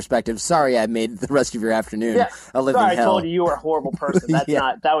caring perspective. Sorry I made the rest of your afternoon a living hell. I told you were a horrible person.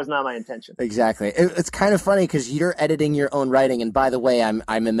 That was not my intention. Exactly. It's kind of funny because you're editing your own writing. And by the way, I'm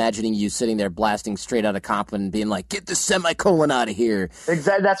imagining you sitting there blasting straight out of Compton and being like, get the semicolon out of here.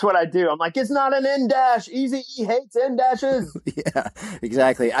 Exactly. That's what I do. I'm like, it's not an end dash. Easy E hates end dashes. Yeah,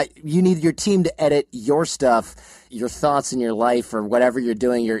 exactly. You need your team to edit your stuff, your thoughts in your life or whatever you're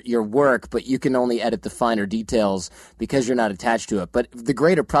doing, your work, but you can only edit the finer details because you're not attached to it. But the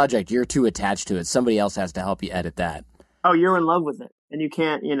greater project, you're too attached to it. Somebody else has to help you edit that. Oh, you're in love with it. And you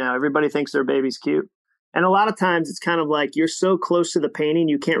can't, everybody thinks their baby's cute. And a lot of times it's kind of like you're so close to the painting,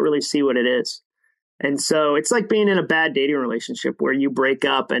 you can't really see what it is. And so it's like being in a bad dating relationship where you break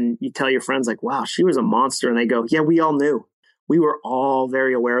up and you tell your friends like, wow, she was a monster. And they go, yeah, we all knew. We were all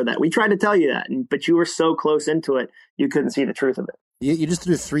very aware of that. We tried to tell you that, but you were so close into it, you couldn't see the truth of it. You just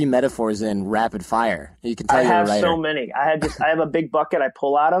threw 3 metaphors in rapid fire. You can tell I you're a writer. I have so many. I have a big bucket I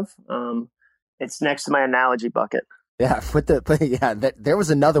pull out of. It's next to my analogy bucket. Yeah, there was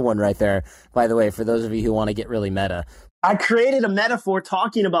another one right there, by the way, for those of you who want to get really meta. I created a metaphor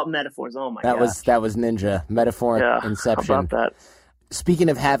talking about metaphors. Oh my god. That was ninja. Metaphor inception. How about that? Speaking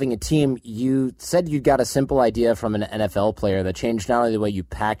of having a team, you said you got a simple idea from an NFL player that changed not only the way you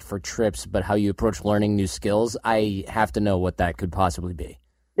packed for trips, but how you approach learning new skills. I have to know what that could possibly be.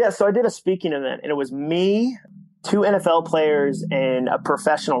 Yeah, so I did a speaking event, and it was me, 2 NFL players, and a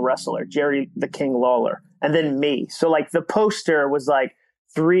professional wrestler, Jerry the King Lawler, and then me. So like the poster was like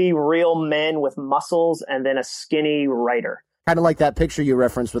 3 real men with muscles and then a skinny writer. Kind of like that picture you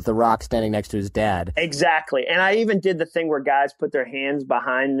referenced with The Rock standing next to his dad. Exactly. And I even did the thing where guys put their hands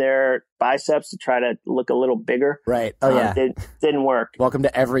behind their biceps to try to look a little bigger. Right. Oh, yeah. It didn't work. Welcome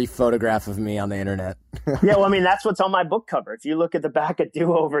to every photograph of me on the internet. Yeah, well, I mean, that's what's on my book cover. If you look at the back of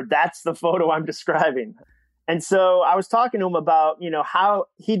Do-Over, that's the photo I'm describing. And so I was talking to him about, how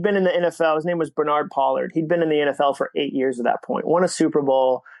he'd been in the NFL. His name was Bernard Pollard. He'd been in the NFL for 8 years at that point, won a Super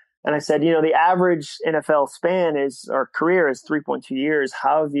Bowl. And I said, the average NFL span or career is 3.2 years.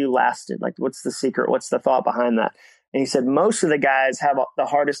 How have you lasted? Like, what's the secret? What's the thought behind that? And he said, most of the guys have the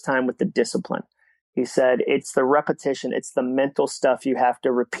hardest time with the discipline. He said, it's the repetition. It's the mental stuff you have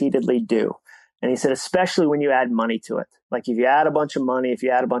to repeatedly do. And he said, especially when you add money to it. Like if you add a bunch of money, if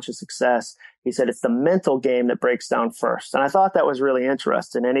you add a bunch of success, he said, it's the mental game that breaks down first. And I thought that was really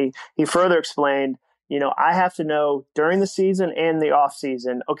interesting. And he further explained, I have to know during the season and the off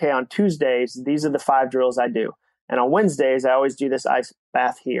season, okay, on Tuesdays, these are the 5 drills I do. And on Wednesdays, I always do this ice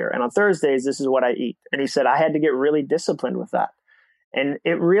bath here. And on Thursdays, this is what I eat. And he said, I had to get really disciplined with that. And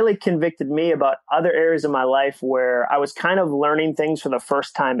it really convicted me about other areas of my life where I was kind of learning things for the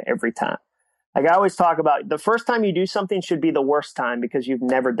first time every time. Like I always talk about, the first time you do something should be the worst time because you've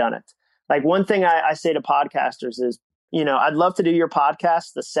never done it. Like one thing I say to podcasters is, I'd love to do your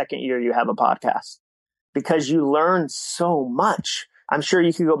podcast the second year you have a podcast because you learn so much. I'm sure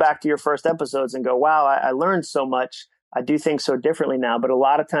you could go back to your first episodes and go, wow, I learned so much. I do things so differently now. But a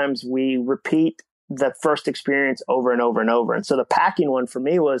lot of times we repeat the first experience over and over and over. And so the packing one for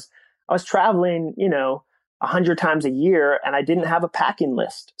me was I was traveling, 100 times a year and I didn't have a packing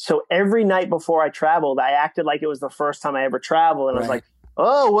list. So every night before I traveled, I acted like it was the first time I ever traveled. And I was like,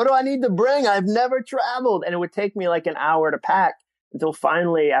 oh, what do I need to bring? I've never traveled. And it would take me like an hour to pack until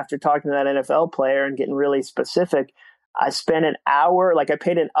finally, after talking to that NFL player and getting really specific, I spent an hour, like I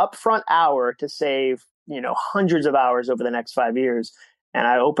paid an upfront hour to save, hundreds of hours over the next 5 years. And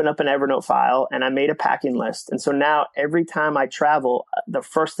I opened up an Evernote file and I made a packing list. And so now every time I travel, the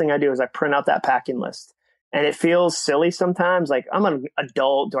first thing I do is I print out that packing list. And it feels silly sometimes. Like I'm an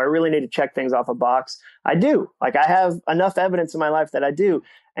adult. Do I really need to check things off a box? I do. Like I have enough evidence in my life that I do.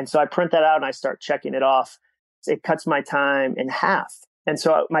 And so I print that out and I start checking it off. It cuts my time in half. And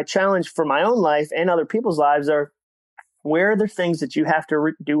so my challenge for my own life and other people's lives are, where are the things that you have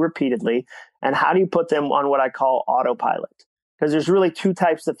to do repeatedly? And how do you put them on what I call autopilot? Because there's really 2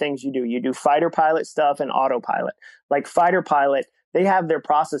 types of things you do. You do fighter pilot stuff and autopilot. Like fighter pilot, they have their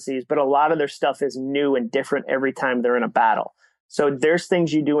processes, but a lot of their stuff is new and different every time they're in a battle. So there's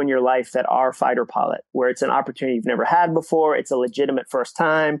things you do in your life that are fighter pilot, where it's an opportunity you've never had before. It's a legitimate first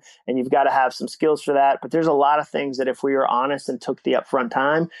time, and you've got to have some skills for that. But there's a lot of things that if we were honest and took the upfront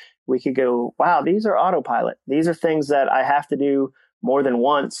time, we could go, wow, these are autopilot. These are things that I have to do more than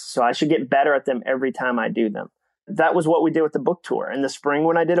once. So I should get better at them every time I do them. That was what we did with the book tour. In the spring,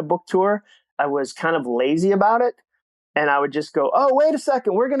 when I did a book tour, I was kind of lazy about it. And I would just go, oh, wait a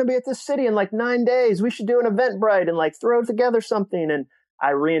second, we're going to be at this city in like 9 days. We should do an Eventbrite and like throw together something. And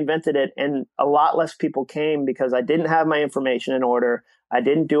I reinvented it. And a lot less people came because I didn't have my information in order. I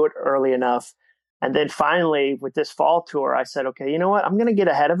didn't do it early enough. And then finally, with this fall tour, I said, okay, you know what? I'm going to get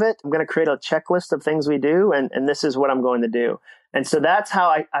ahead of it. I'm going to create a checklist of things we do. And this is what I'm going to do. And so that's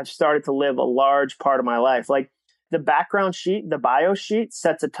how I've started to live a large part of my life. Like the background sheet, the bio sheet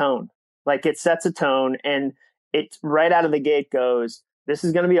sets a tone. Like it sets a tone. And it right out of the gate goes, this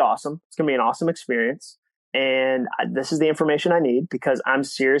is going to be awesome. It's going to be an awesome experience. And this is the information I need because I'm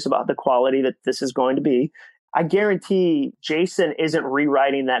serious about the quality that this is going to be. I guarantee Jason isn't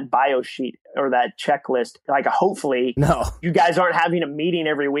rewriting that bio sheet or that checklist. Like, hopefully, No. You guys aren't having a meeting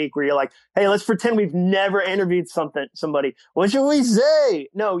every week where you're like, hey, let's pretend we've never interviewed somebody. What should we say?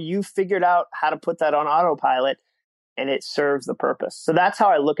 No, you figured out how to put that on autopilot. And it serves the purpose. So that's how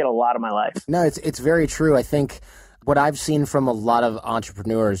I look at a lot of my life. No, it's very true. I think what I've seen from a lot of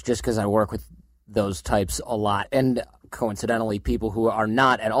entrepreneurs, just because I work with those types a lot, and coincidentally, people who are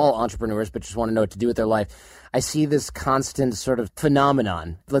not at all entrepreneurs but just want to know what to do with their life, I see this constant sort of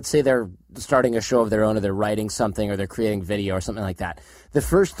phenomenon. Let's say they're starting a show of their own, or they're writing something, or they're creating video or something like that. The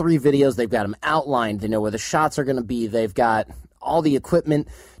first 3 videos, they've got them outlined. They know where the shots are going to be. They've got all the equipment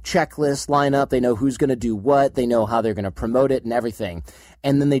checklists line up. They know who's going to do what. They know how they're going to promote it and everything.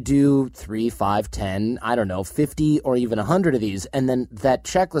 And then they do 3, 5, 10, 50 or even 100 of these. And then that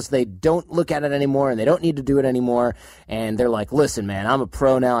checklist, they don't look at it anymore and they don't need to do it anymore. And they're like, listen, man, I'm a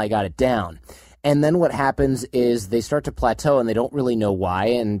pro now. I got it down. And then what happens is they start to plateau and they don't really know why,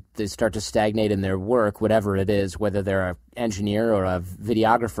 and they start to stagnate in their work, whatever it is, whether they're an engineer or a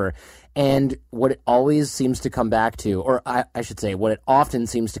videographer. And what it always seems to come back to, or I should say, what it often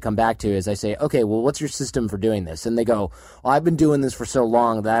seems to come back to is I say, okay, well, what's your system for doing this? And they go, well, I've been doing this for so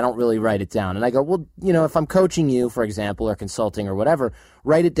long that I don't really write it down. And I go, well, if I'm coaching you, for example, or consulting or whatever,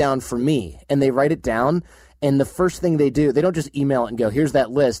 write it down for me. And they write it down. And the first thing they do, they don't just email it and go, here's that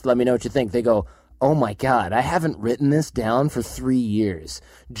list, let me know what you think. They go, oh my God, I haven't written this down for 3 years.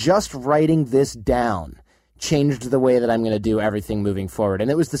 Just writing this down changed the way that I'm going to do everything moving forward. And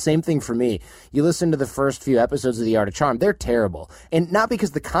it was the same thing for me. You listen to the first few episodes of The Art of Charm, they're terrible. And not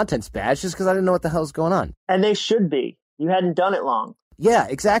because the content's bad, it's just because I didn't know what the hell's going on. And they should be. You hadn't done it long. Yeah,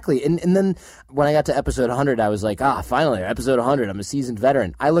 exactly. And then when I got to episode 100, I was like, finally, episode 100, I'm a seasoned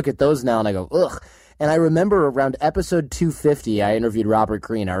veteran. I look at those now and I go, ugh. And I remember around episode 250, I interviewed Robert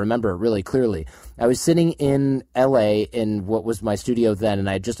Greene. I remember it really clearly. I was sitting in LA in what was my studio then, and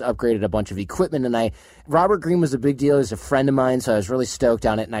I had just upgraded a bunch of equipment. And Robert Greene was a big deal. He was a friend of mine, so I was really stoked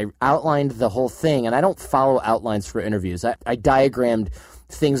on it. And I outlined the whole thing. And I don't follow outlines for interviews. I diagrammed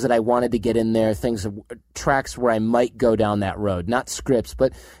things that I wanted to get in there, tracks where I might go down that road. Not scripts,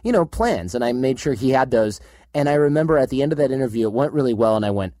 but, plans. And I made sure he had those. And I remember at the end of that interview, it went really well, and I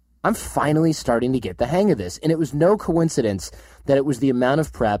went, I'm finally starting to get the hang of this. And it was no coincidence that it was the amount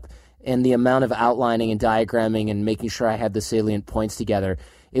of prep and the amount of outlining and diagramming and making sure I had the salient points together.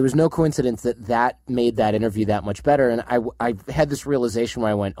 It was no coincidence that made that interview that much better. And I had this realization where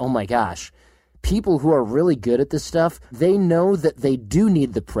I went, oh my gosh, people who are really good at this stuff, they know that they do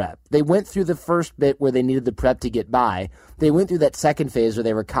need the prep. They went through the first bit where they needed the prep to get by. They went through that second phase where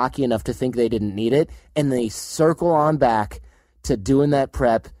they were cocky enough to think they didn't need it. And they circle on back to doing that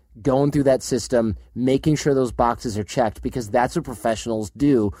prep, going through that system, making sure those boxes are checked, because that's what professionals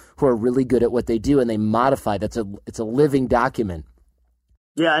do who are really good at what they do, and they modify. It's a living document.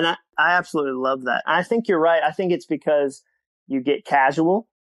 Yeah, and I absolutely love that. I think you're right. I think it's because you get casual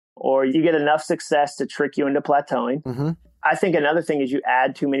or you get enough success to trick you into plateauing. Mm-hmm. I think another thing is you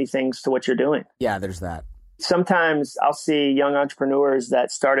add too many things to what you're doing. Yeah, there's that. Sometimes I'll see young entrepreneurs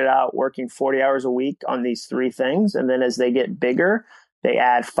that started out working 40 hours a week on these 3 things. And then as they get bigger, they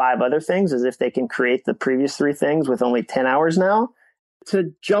add 5 other things as if they can create the previous 3 things with only 10 hours now.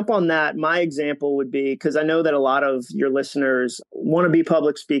 To jump on that, my example would be, because I know that a lot of your listeners want to be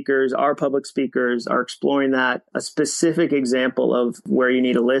public speakers, are public speakers, are exploring that. A specific example of where you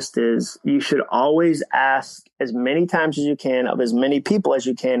need a list is you should always ask as many times as you can of as many people as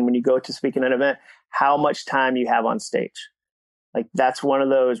you can when you go to speak at an event, how much time you have on stage. Like, that's one of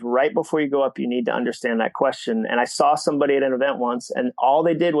those right before you go up, you need to understand that question. And I saw somebody at an event once, and all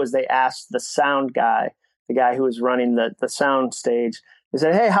they did was they asked the sound guy, the guy who was running the sound stage. They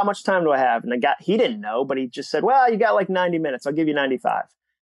said, hey, how much time do I have? And he didn't know, but he just said, well, you got like 90 minutes. I'll give you 95.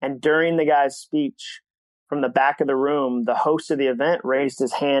 And during the guy's speech from the back of the room, the host of the event raised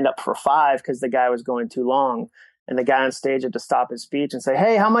his hand up for 5 because the guy was going too long. And the guy on stage had to stop his speech and say,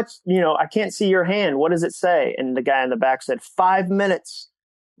 hey, how much, I can't see your hand. What does it say? And the guy in the back said, 5 minutes.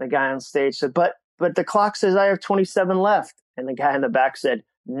 The guy on stage said, but the clock says I have 27 left. And the guy in the back said,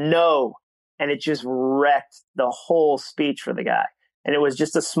 no. And it just wrecked the whole speech for the guy. And it was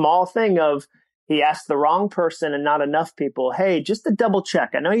just a small thing of, he asked the wrong person and not enough people, hey, just to double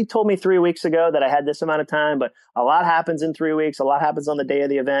check. I know you told me 3 weeks ago that I had this amount of time, but a lot happens in 3 weeks. A lot happens on the day of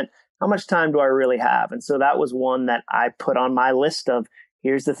the event. How much time do I really have? And so that was one that I put on my list of,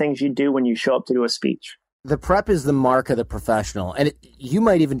 here's the things you do when you show up to do a speech. The prep is the mark of the professional. And you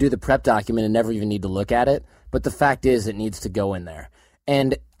might even do the prep document and never even need to look at it. But the fact is, it needs to go in there.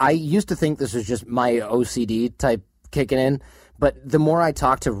 And I used to think this was just my OCD type kicking in. But the more I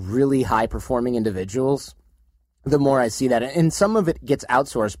talk to really high-performing individuals, the more I see that. And some of it gets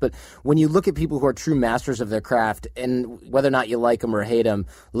outsourced. But when you look at people who are true masters of their craft, and whether or not you like them or hate them,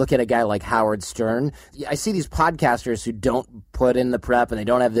 look at a guy like Howard Stern. I see these podcasters who don't put in the prep, and they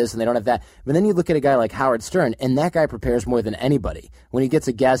don't have this, and they don't have that. But then you look at a guy like Howard Stern, and that guy prepares more than anybody. When he gets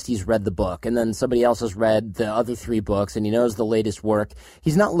a guest, he's read the book. And then somebody else has read the other 3 books, and he knows the latest work.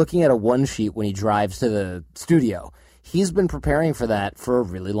 He's not looking at a one sheet when he drives to the studio. He's been preparing for that for a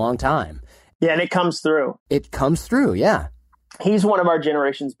really long time. Yeah, and it comes through. It comes through, yeah. He's one of our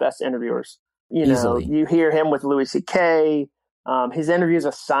generation's best interviewers. Easily. You hear him with Louis C.K., his interviews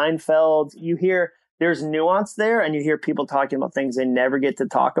with Seinfeld. You hear there's nuance there, and you hear people talking about things they never get to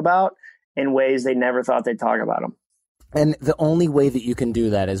talk about in ways they never thought they'd talk about them. And the only way that you can do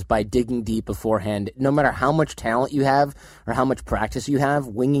that is by digging deep beforehand. No matter how much talent you have or how much practice you have,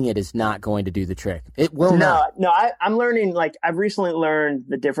 winging it is not going to do the trick. It will not. No, I'm learning, I've recently learned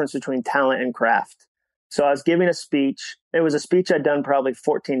the difference between talent and craft. So I was giving a speech. It was a speech I'd done probably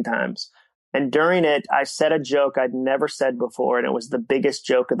 14 times. And during it, I said a joke I'd never said before, and it was the biggest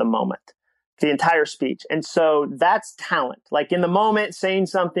joke of the moment, the entire speech. And so that's talent. Like in the moment, saying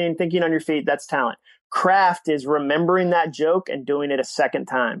something, thinking on your feet, that's talent. Craft is remembering that joke and doing it a second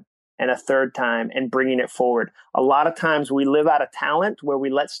time and a third time and bringing it forward. A lot of times we live out of talent where we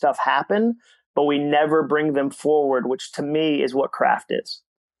let stuff happen, but we never bring them forward, which to me is what craft is.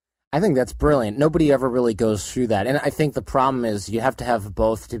 I think that's brilliant. Nobody ever really goes through that. And I think the problem is you have to have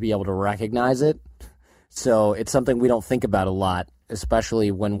both to be able to recognize it. So it's something we don't think about a lot,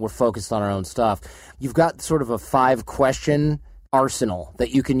 especially when we're focused on our own stuff. You've got sort of a 5-question arsenal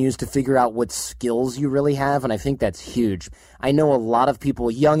that you can use to figure out what skills you really have, and I think that's huge. I know a lot of people,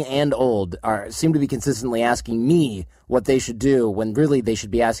 young and old, seem to be consistently asking me what they should do when really they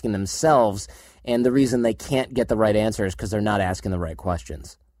should be asking themselves. and the reason they can't get the right answer is because they're not asking the right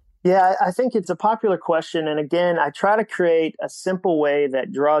questions? Yeah, I think it's a popular question. And again, I try to create a simple way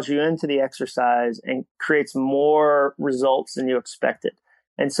that draws you into the exercise and creates more results than you expected.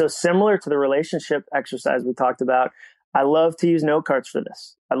 And so similar to the relationship exercise we talked about, I love to use note cards for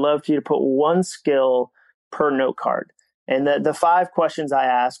this. I love for you to put one skill per note card. And the 5 questions I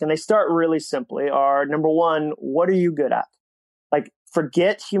ask, and they start really simply, are number 1, what are you good at? Like,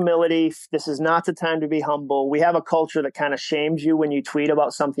 forget humility. This is not the time to be humble. We have a culture that kind of shames you when you tweet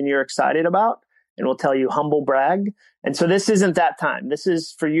about something you're excited about and will tell you humble brag. And so this isn't that time. This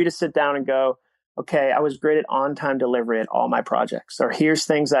is for you to sit down and go, okay, I was great at on-time delivery at all my projects. Or here's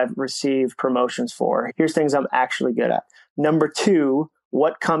things I've received promotions for. Here's things I'm actually good at. Number 2,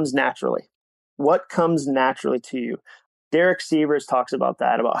 what comes naturally? What comes naturally to you? Derek Sievers talks about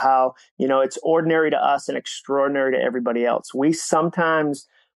that, about how, it's ordinary to us and extraordinary to everybody else. We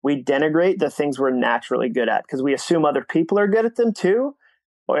denigrate the things we're naturally good at because we assume other people are good at them too,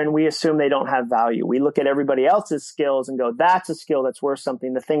 and we assume they don't have value. We look at everybody else's skills and go, that's a skill that's worth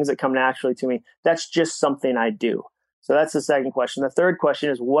something. The things that come naturally to me, that's just something I do. So that's the second question. The third question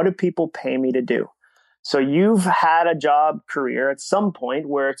is, what do people pay me to do? So you've had a job career at some point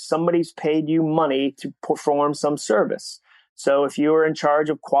where somebody's paid you money to perform some service. So if you are in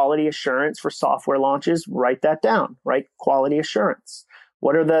charge of quality assurance for software launches, write that down, right? Quality assurance.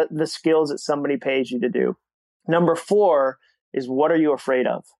 What are the skills that somebody pays you to do? Number 4 is, what are you afraid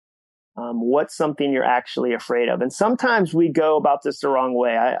of? What's something you're actually afraid of? And sometimes we go about this the wrong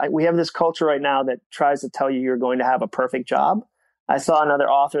way. We have this culture right now that tries to tell you you're going to have a perfect job. I saw another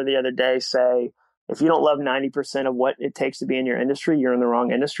author the other day say, if you don't love 90% of what it takes to be in your industry, you're in the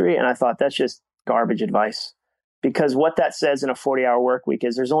wrong industry. And I thought that's just garbage advice, because what that says in a 40-hour work week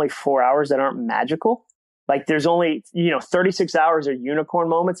is there's only 4 hours that aren't magical. Like there's only, 36 hours are unicorn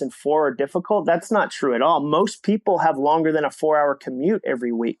moments and 4 are difficult. That's not true at all. Most people have longer than a 4-hour commute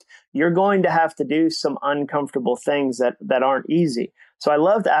every week. You're going to have to do some uncomfortable things that aren't easy. So I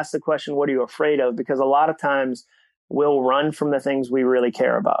love to ask the question, what are you afraid of? Because a lot of times we'll run from the things we really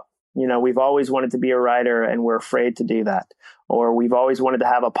care about. We've always wanted to be a writer and we're afraid to do that. Or we've always wanted to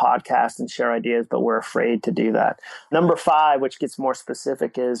have a podcast and share ideas, but we're afraid to do that. Number 5, which gets more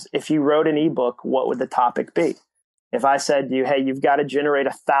specific, is if you wrote an ebook, what would the topic be? If I said to you, hey, you've got to generate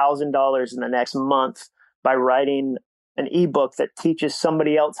 $1,000 in the next month by writing an ebook that teaches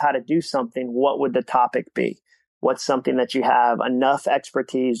somebody else how to do something, what would the topic be? What's something that you have enough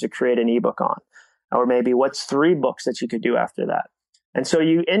expertise to create an ebook on? Or maybe what's 3 books that you could do after that? And so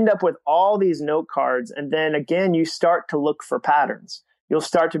you end up with all these note cards. And then again, you start to look for patterns. You'll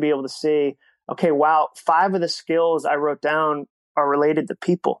start to be able to see, okay, wow, 5 of the skills I wrote down are related to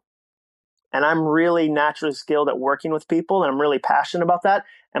people. And I'm really naturally skilled at working with people. And I'm really passionate about that.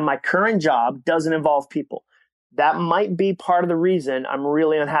 And my current job doesn't involve people. That might be part of the reason I'm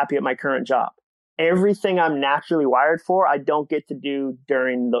really unhappy at my current job. Everything I'm naturally wired for, I don't get to do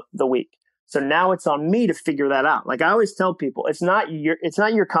during the week. So now it's on me to figure that out. Like I always tell people, it's not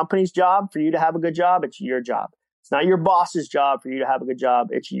your company's job for you to have a good job. It's your job. It's not your boss's job for you to have a good job.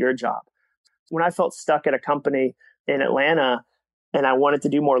 It's your job. When I felt stuck at a company in Atlanta and I wanted to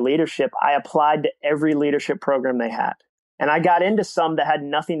do more leadership, I applied to every leadership program they had. And I got into some that had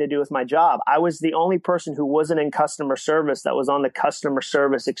nothing to do with my job. I was the only person who wasn't in customer service that was on the customer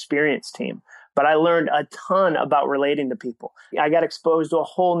service experience team. But I learned a ton about relating to people. I got exposed to a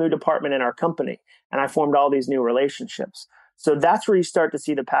whole new department in our company, and I formed all these new relationships. So that's where you start to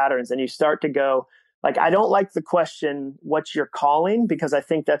see the patterns, and you start to go, like, I don't like the question, what's your calling? Because I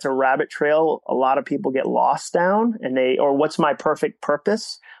think that's a rabbit trail a lot of people get lost down, or what's my perfect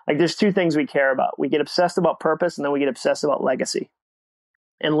purpose? Like, there's 2 things we care about. We get obsessed about purpose, and then we get obsessed about legacy.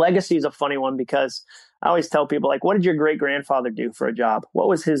 And legacy is a funny one because I always tell people, like, what did your great-grandfather do for a job? What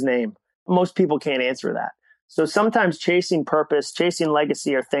was his name? Most people can't answer that. So sometimes chasing purpose, chasing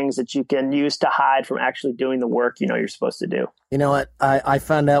legacy are things that you can use to hide from actually doing the work you're supposed to do. You know what? I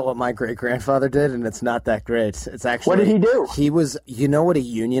found out what my great-grandfather did, and it's not that great. It's actually... What did he do? He was... You know what a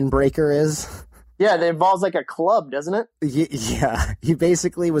union breaker is? Yeah, it involves like a club, doesn't it? Yeah. He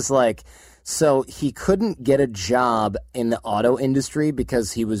basically was like... So he couldn't get a job in the auto industry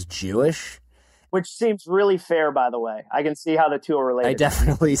because he was Jewish. Which seems really fair, by the way. I can see how the 2 are related. I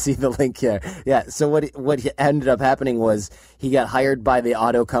definitely see the link here. Yeah. So what ended up happening was he got hired by the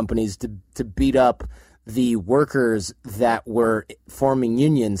auto companies to beat up the workers that were forming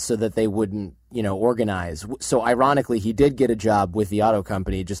unions so that they wouldn't, organize. So ironically, he did get a job with the auto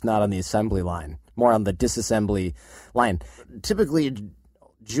company, just not on the assembly line, more on the disassembly line. Typically,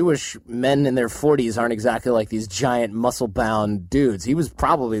 Jewish men in their 40s aren't exactly like these giant muscle-bound dudes. He was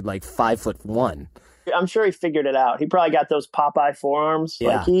probably like 5'1". I'm sure he figured it out. He probably got those Popeye forearms.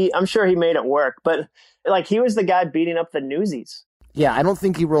 Yeah. I'm sure he made it work. But like he was the guy beating up the newsies. Yeah, I don't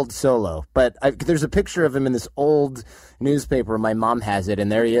think he rolled solo, but there's a picture of him in this old newspaper. My mom has it,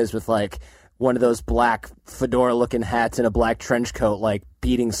 and there he is with like one of those black fedora-looking hats and a black trench coat, like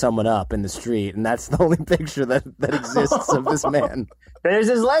beating someone up in the street. And that's the only picture that exists of this man. There's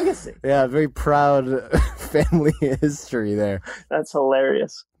his legacy. Yeah, very proud family history there. That's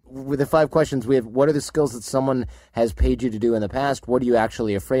hilarious. With the 5 questions we have, what are the skills that someone has paid you to do in the past? What are you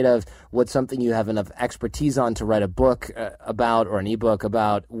actually afraid of? What's something you have enough expertise on to write a book about or an ebook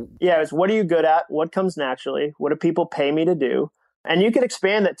about? Yeah, it's what are you good at? What comes naturally? What do people pay me to do? And you can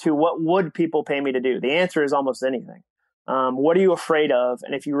expand that to what would people pay me to do? The answer is almost anything. What are you afraid of?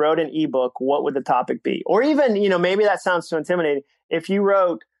 And if you wrote an ebook, what would the topic be? Or even, maybe that sounds too intimidating. If you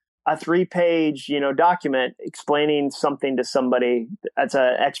wrote a 3-page, document explaining something to somebody that's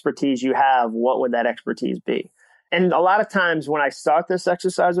an expertise you have, what would that expertise be? And a lot of times when I start this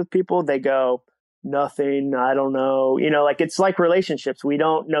exercise with people, they go, nothing, I don't know. It's like relationships. We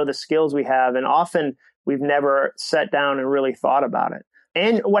don't know the skills we have. And often we've never sat down and really thought about it.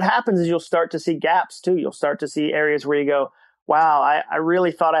 And what happens is you'll start to see gaps too. You'll start to see areas where you go, wow, I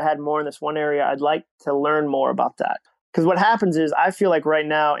really thought I had more in this one area. I'd like to learn more about that. Because what happens is I feel like right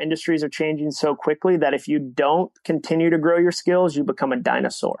now industries are changing so quickly that if you don't continue to grow your skills, you become a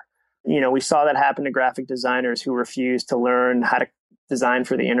dinosaur. We saw that happen to graphic designers who refused to learn how to design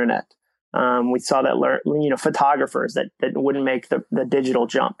for the internet. We saw that photographers that wouldn't make the digital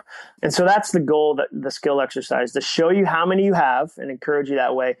jump. And so that's the goal, that the skill exercise, to show you how many you have and encourage you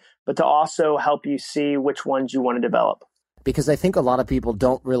that way, but to also help you see which ones you want to develop. Because I think a lot of people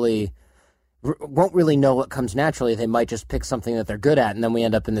won't really know what comes naturally. They might just pick something that they're good at, and then we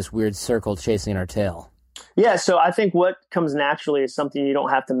end up in this weird circle chasing our tail. Yeah, so I think what comes naturally is something you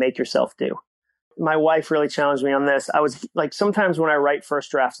don't have to make yourself do. My wife really challenged me on this. I was like, sometimes when I write first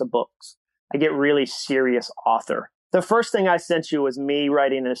drafts of books, I get really serious author. The first thing I sent you was me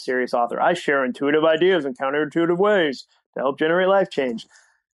writing a serious author. I share intuitive ideas in counterintuitive ways to help generate life change.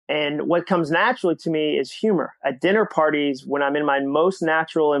 And what comes naturally to me is humor. At dinner parties, when I'm in my most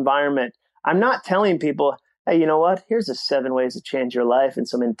natural environment, I'm not telling people, hey, you know what? Here's the 7 ways to change your life in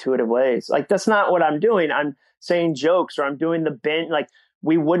some intuitive ways. Like, that's not what I'm doing. I'm saying jokes, or I'm doing the binge. Like,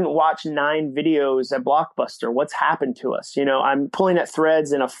 we wouldn't watch 9 videos at Blockbuster. What's happened to us? I'm pulling at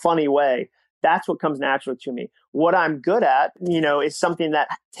threads in a funny way. That's what comes naturally to me. What I'm good at, is something that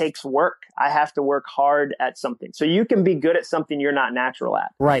takes work. I have to work hard at something. So you can be good at something you're not natural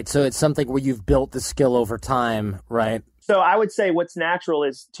at. Right. So it's something where you've built the skill over time, right? So I would say what's natural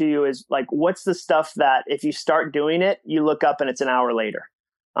to you is like, what's the stuff that if you start doing it, you look up and it's an hour later,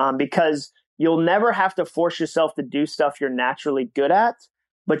 because you'll never have to force yourself to do stuff you're naturally good at,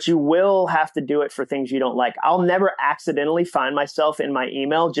 but you will have to do it for things you don't like. I'll never accidentally find myself in my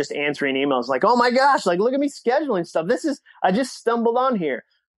email just answering emails like, oh my gosh, like, look at me scheduling stuff. I just stumbled on here.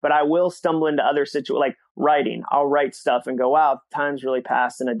 But I will stumble into other situations, like writing. I'll write stuff and go, wow, time's really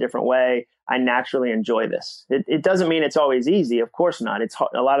passed in a different way. I naturally enjoy this. It doesn't mean it's always easy. Of course not. It's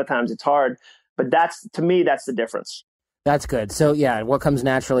a lot of times it's hard. But to me, that's the difference. That's good. So yeah, what comes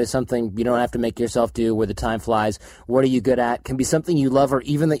naturally is something you don't have to make yourself do, where the time flies. What are you good at? Can be something you love, or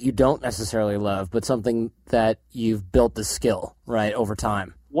even that you don't necessarily love, but something that you've built the skill, right, over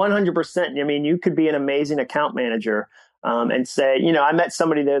time. 100%. I mean, you could be an amazing account manager and say, I met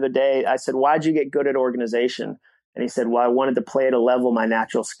somebody the other day. I said, why'd you get good at organization? And he said, well, I wanted to play at a level my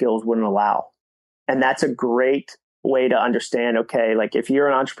natural skills wouldn't allow. And that's a great way to understand, okay, like if you're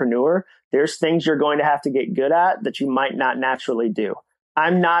an entrepreneur, there's things you're going to have to get good at that you might not naturally do.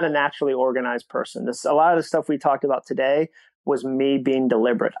 I'm not a naturally organized person. A lot of the stuff we talked about today was me being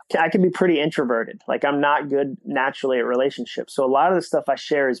deliberate. I can be pretty introverted. Like, I'm not good naturally at relationships. So a lot of the stuff I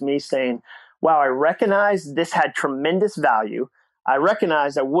share is me saying, wow, I recognize this had tremendous value. I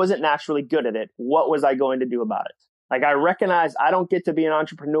recognize I wasn't naturally good at it. What was I going to do about it? Like, I recognize I don't get to be an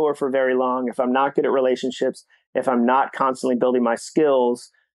entrepreneur for very long if I'm not good at relationships, if I'm not constantly building my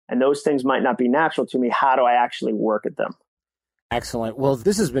skills, and those things might not be natural to me. How do I actually work at them? Excellent. Well,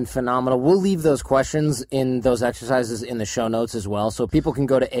 this has been phenomenal. We'll leave those questions in those exercises in the show notes as well. So people can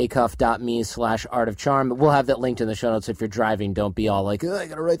go to acuff.me/artofcharm. We'll have that linked in the show notes. If you're driving, don't be all like, oh, I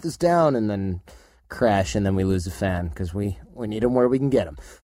got to write this down, and then crash, and then we lose a fan, because we need them where we can get them.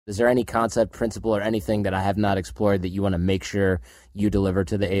 Is there any concept, principle, or anything that I have not explored that you want to make sure you deliver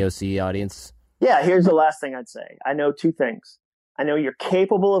to the AOC audience? Yeah, here's the last thing I'd say. I know 2 things. I know you're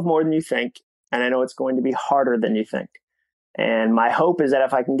capable of more than you think, and I know it's going to be harder than you think. And my hope is that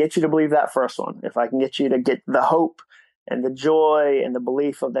if I can get you to believe that first one, if I can get you to get the hope and the joy and the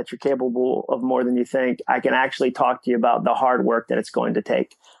belief of that you're capable of more than you think, I can actually talk to you about the hard work that it's going to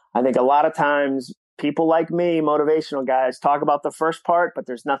take. I think a lot of times people like me, motivational guys, talk about the first part, but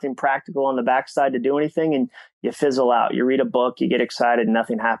there's nothing practical on the backside to do anything, and you fizzle out. You read a book, you get excited, and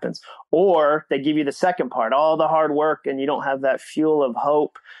nothing happens. Or they give you the second part, all the hard work, and you don't have that fuel of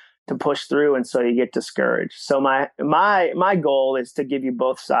hope to push through, and so you get discouraged. So my goal is to give you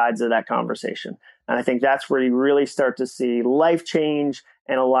both sides of that conversation. And I think that's where you really start to see life change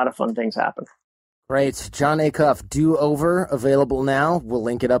and a lot of fun things happen. Great. Jon Acuff, Do Over, available now. We'll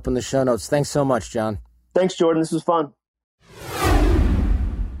link it up in the show notes. Thanks so much, Jon. Thanks, Jordan. This was fun.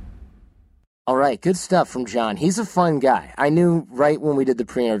 All right. Good stuff from Jon. He's a fun guy. I knew right when we did the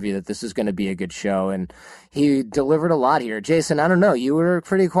pre-interview that this was going to be a good show, and he delivered a lot here. Jason, I don't know. You were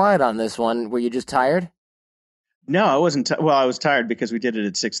pretty quiet on this one. Were you just tired? No, I wasn't. Well, I was tired because we did it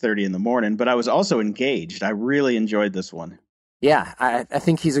at 6:30 in the morning, but I was also engaged. I really enjoyed this one. Yeah, I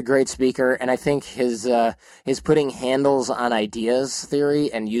think he's a great speaker, and I think his putting handles on ideas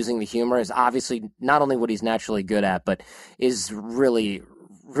theory and using the humor is obviously not only what he's naturally good at, but is really,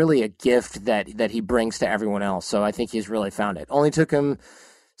 really a gift that he brings to everyone else. So I think he's really found it. Only took him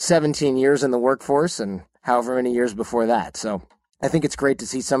 17 years in the workforce and however many years before that. So I think it's great to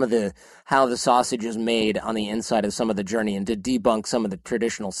see some of how the sausage is made on the inside of some of the journey and to debunk some of the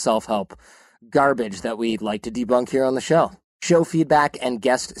traditional self-help garbage that we like to debunk here on the show. Show feedback and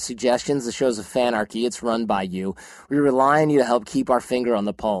guest suggestions. The show's a fanarchy. It's run by you. We rely on you to help keep our finger on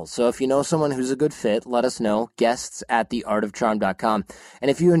the pulse. So if you know someone who's a good fit, let us know. guests@theartofcharm.com.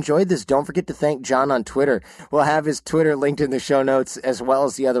 And if you enjoyed this, don't forget to thank Jon on Twitter. We'll have his Twitter linked in the show notes, as well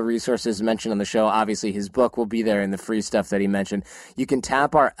as the other resources mentioned on the show. Obviously, his book will be there in the free stuff that he mentioned. You can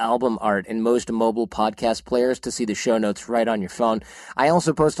tap our album art in most mobile podcast players to see the show notes right on your phone. I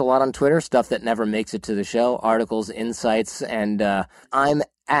also post a lot on Twitter, stuff that never makes it to the show, articles, insights, and I'm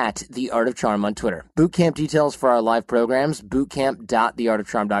at The Art of Charm on Twitter. Bootcamp details for our live programs,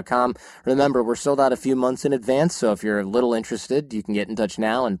 bootcamp.theartofcharm.com. Remember, we're sold out a few months in advance, so if you're a little interested, you can get in touch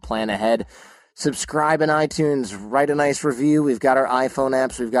now and plan ahead. Subscribe in iTunes, write a nice review. We've got our iPhone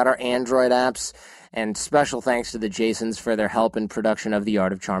apps, we've got our Android apps, and special thanks to the Jasons for their help in production of the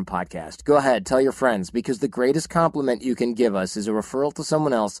Art of Charm podcast. Go ahead, tell your friends, because the greatest compliment you can give us is a referral to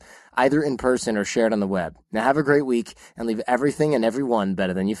someone else, either in person or shared on the web. Now have a great week, and leave everything and everyone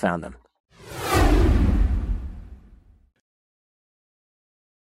better than you found them.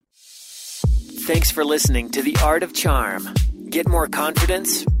 Thanks for listening to The Art of Charm. Get more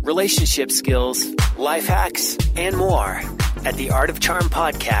confidence, relationship skills, life hacks, and more at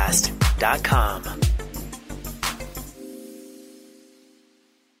theartofcharmpodcast.com.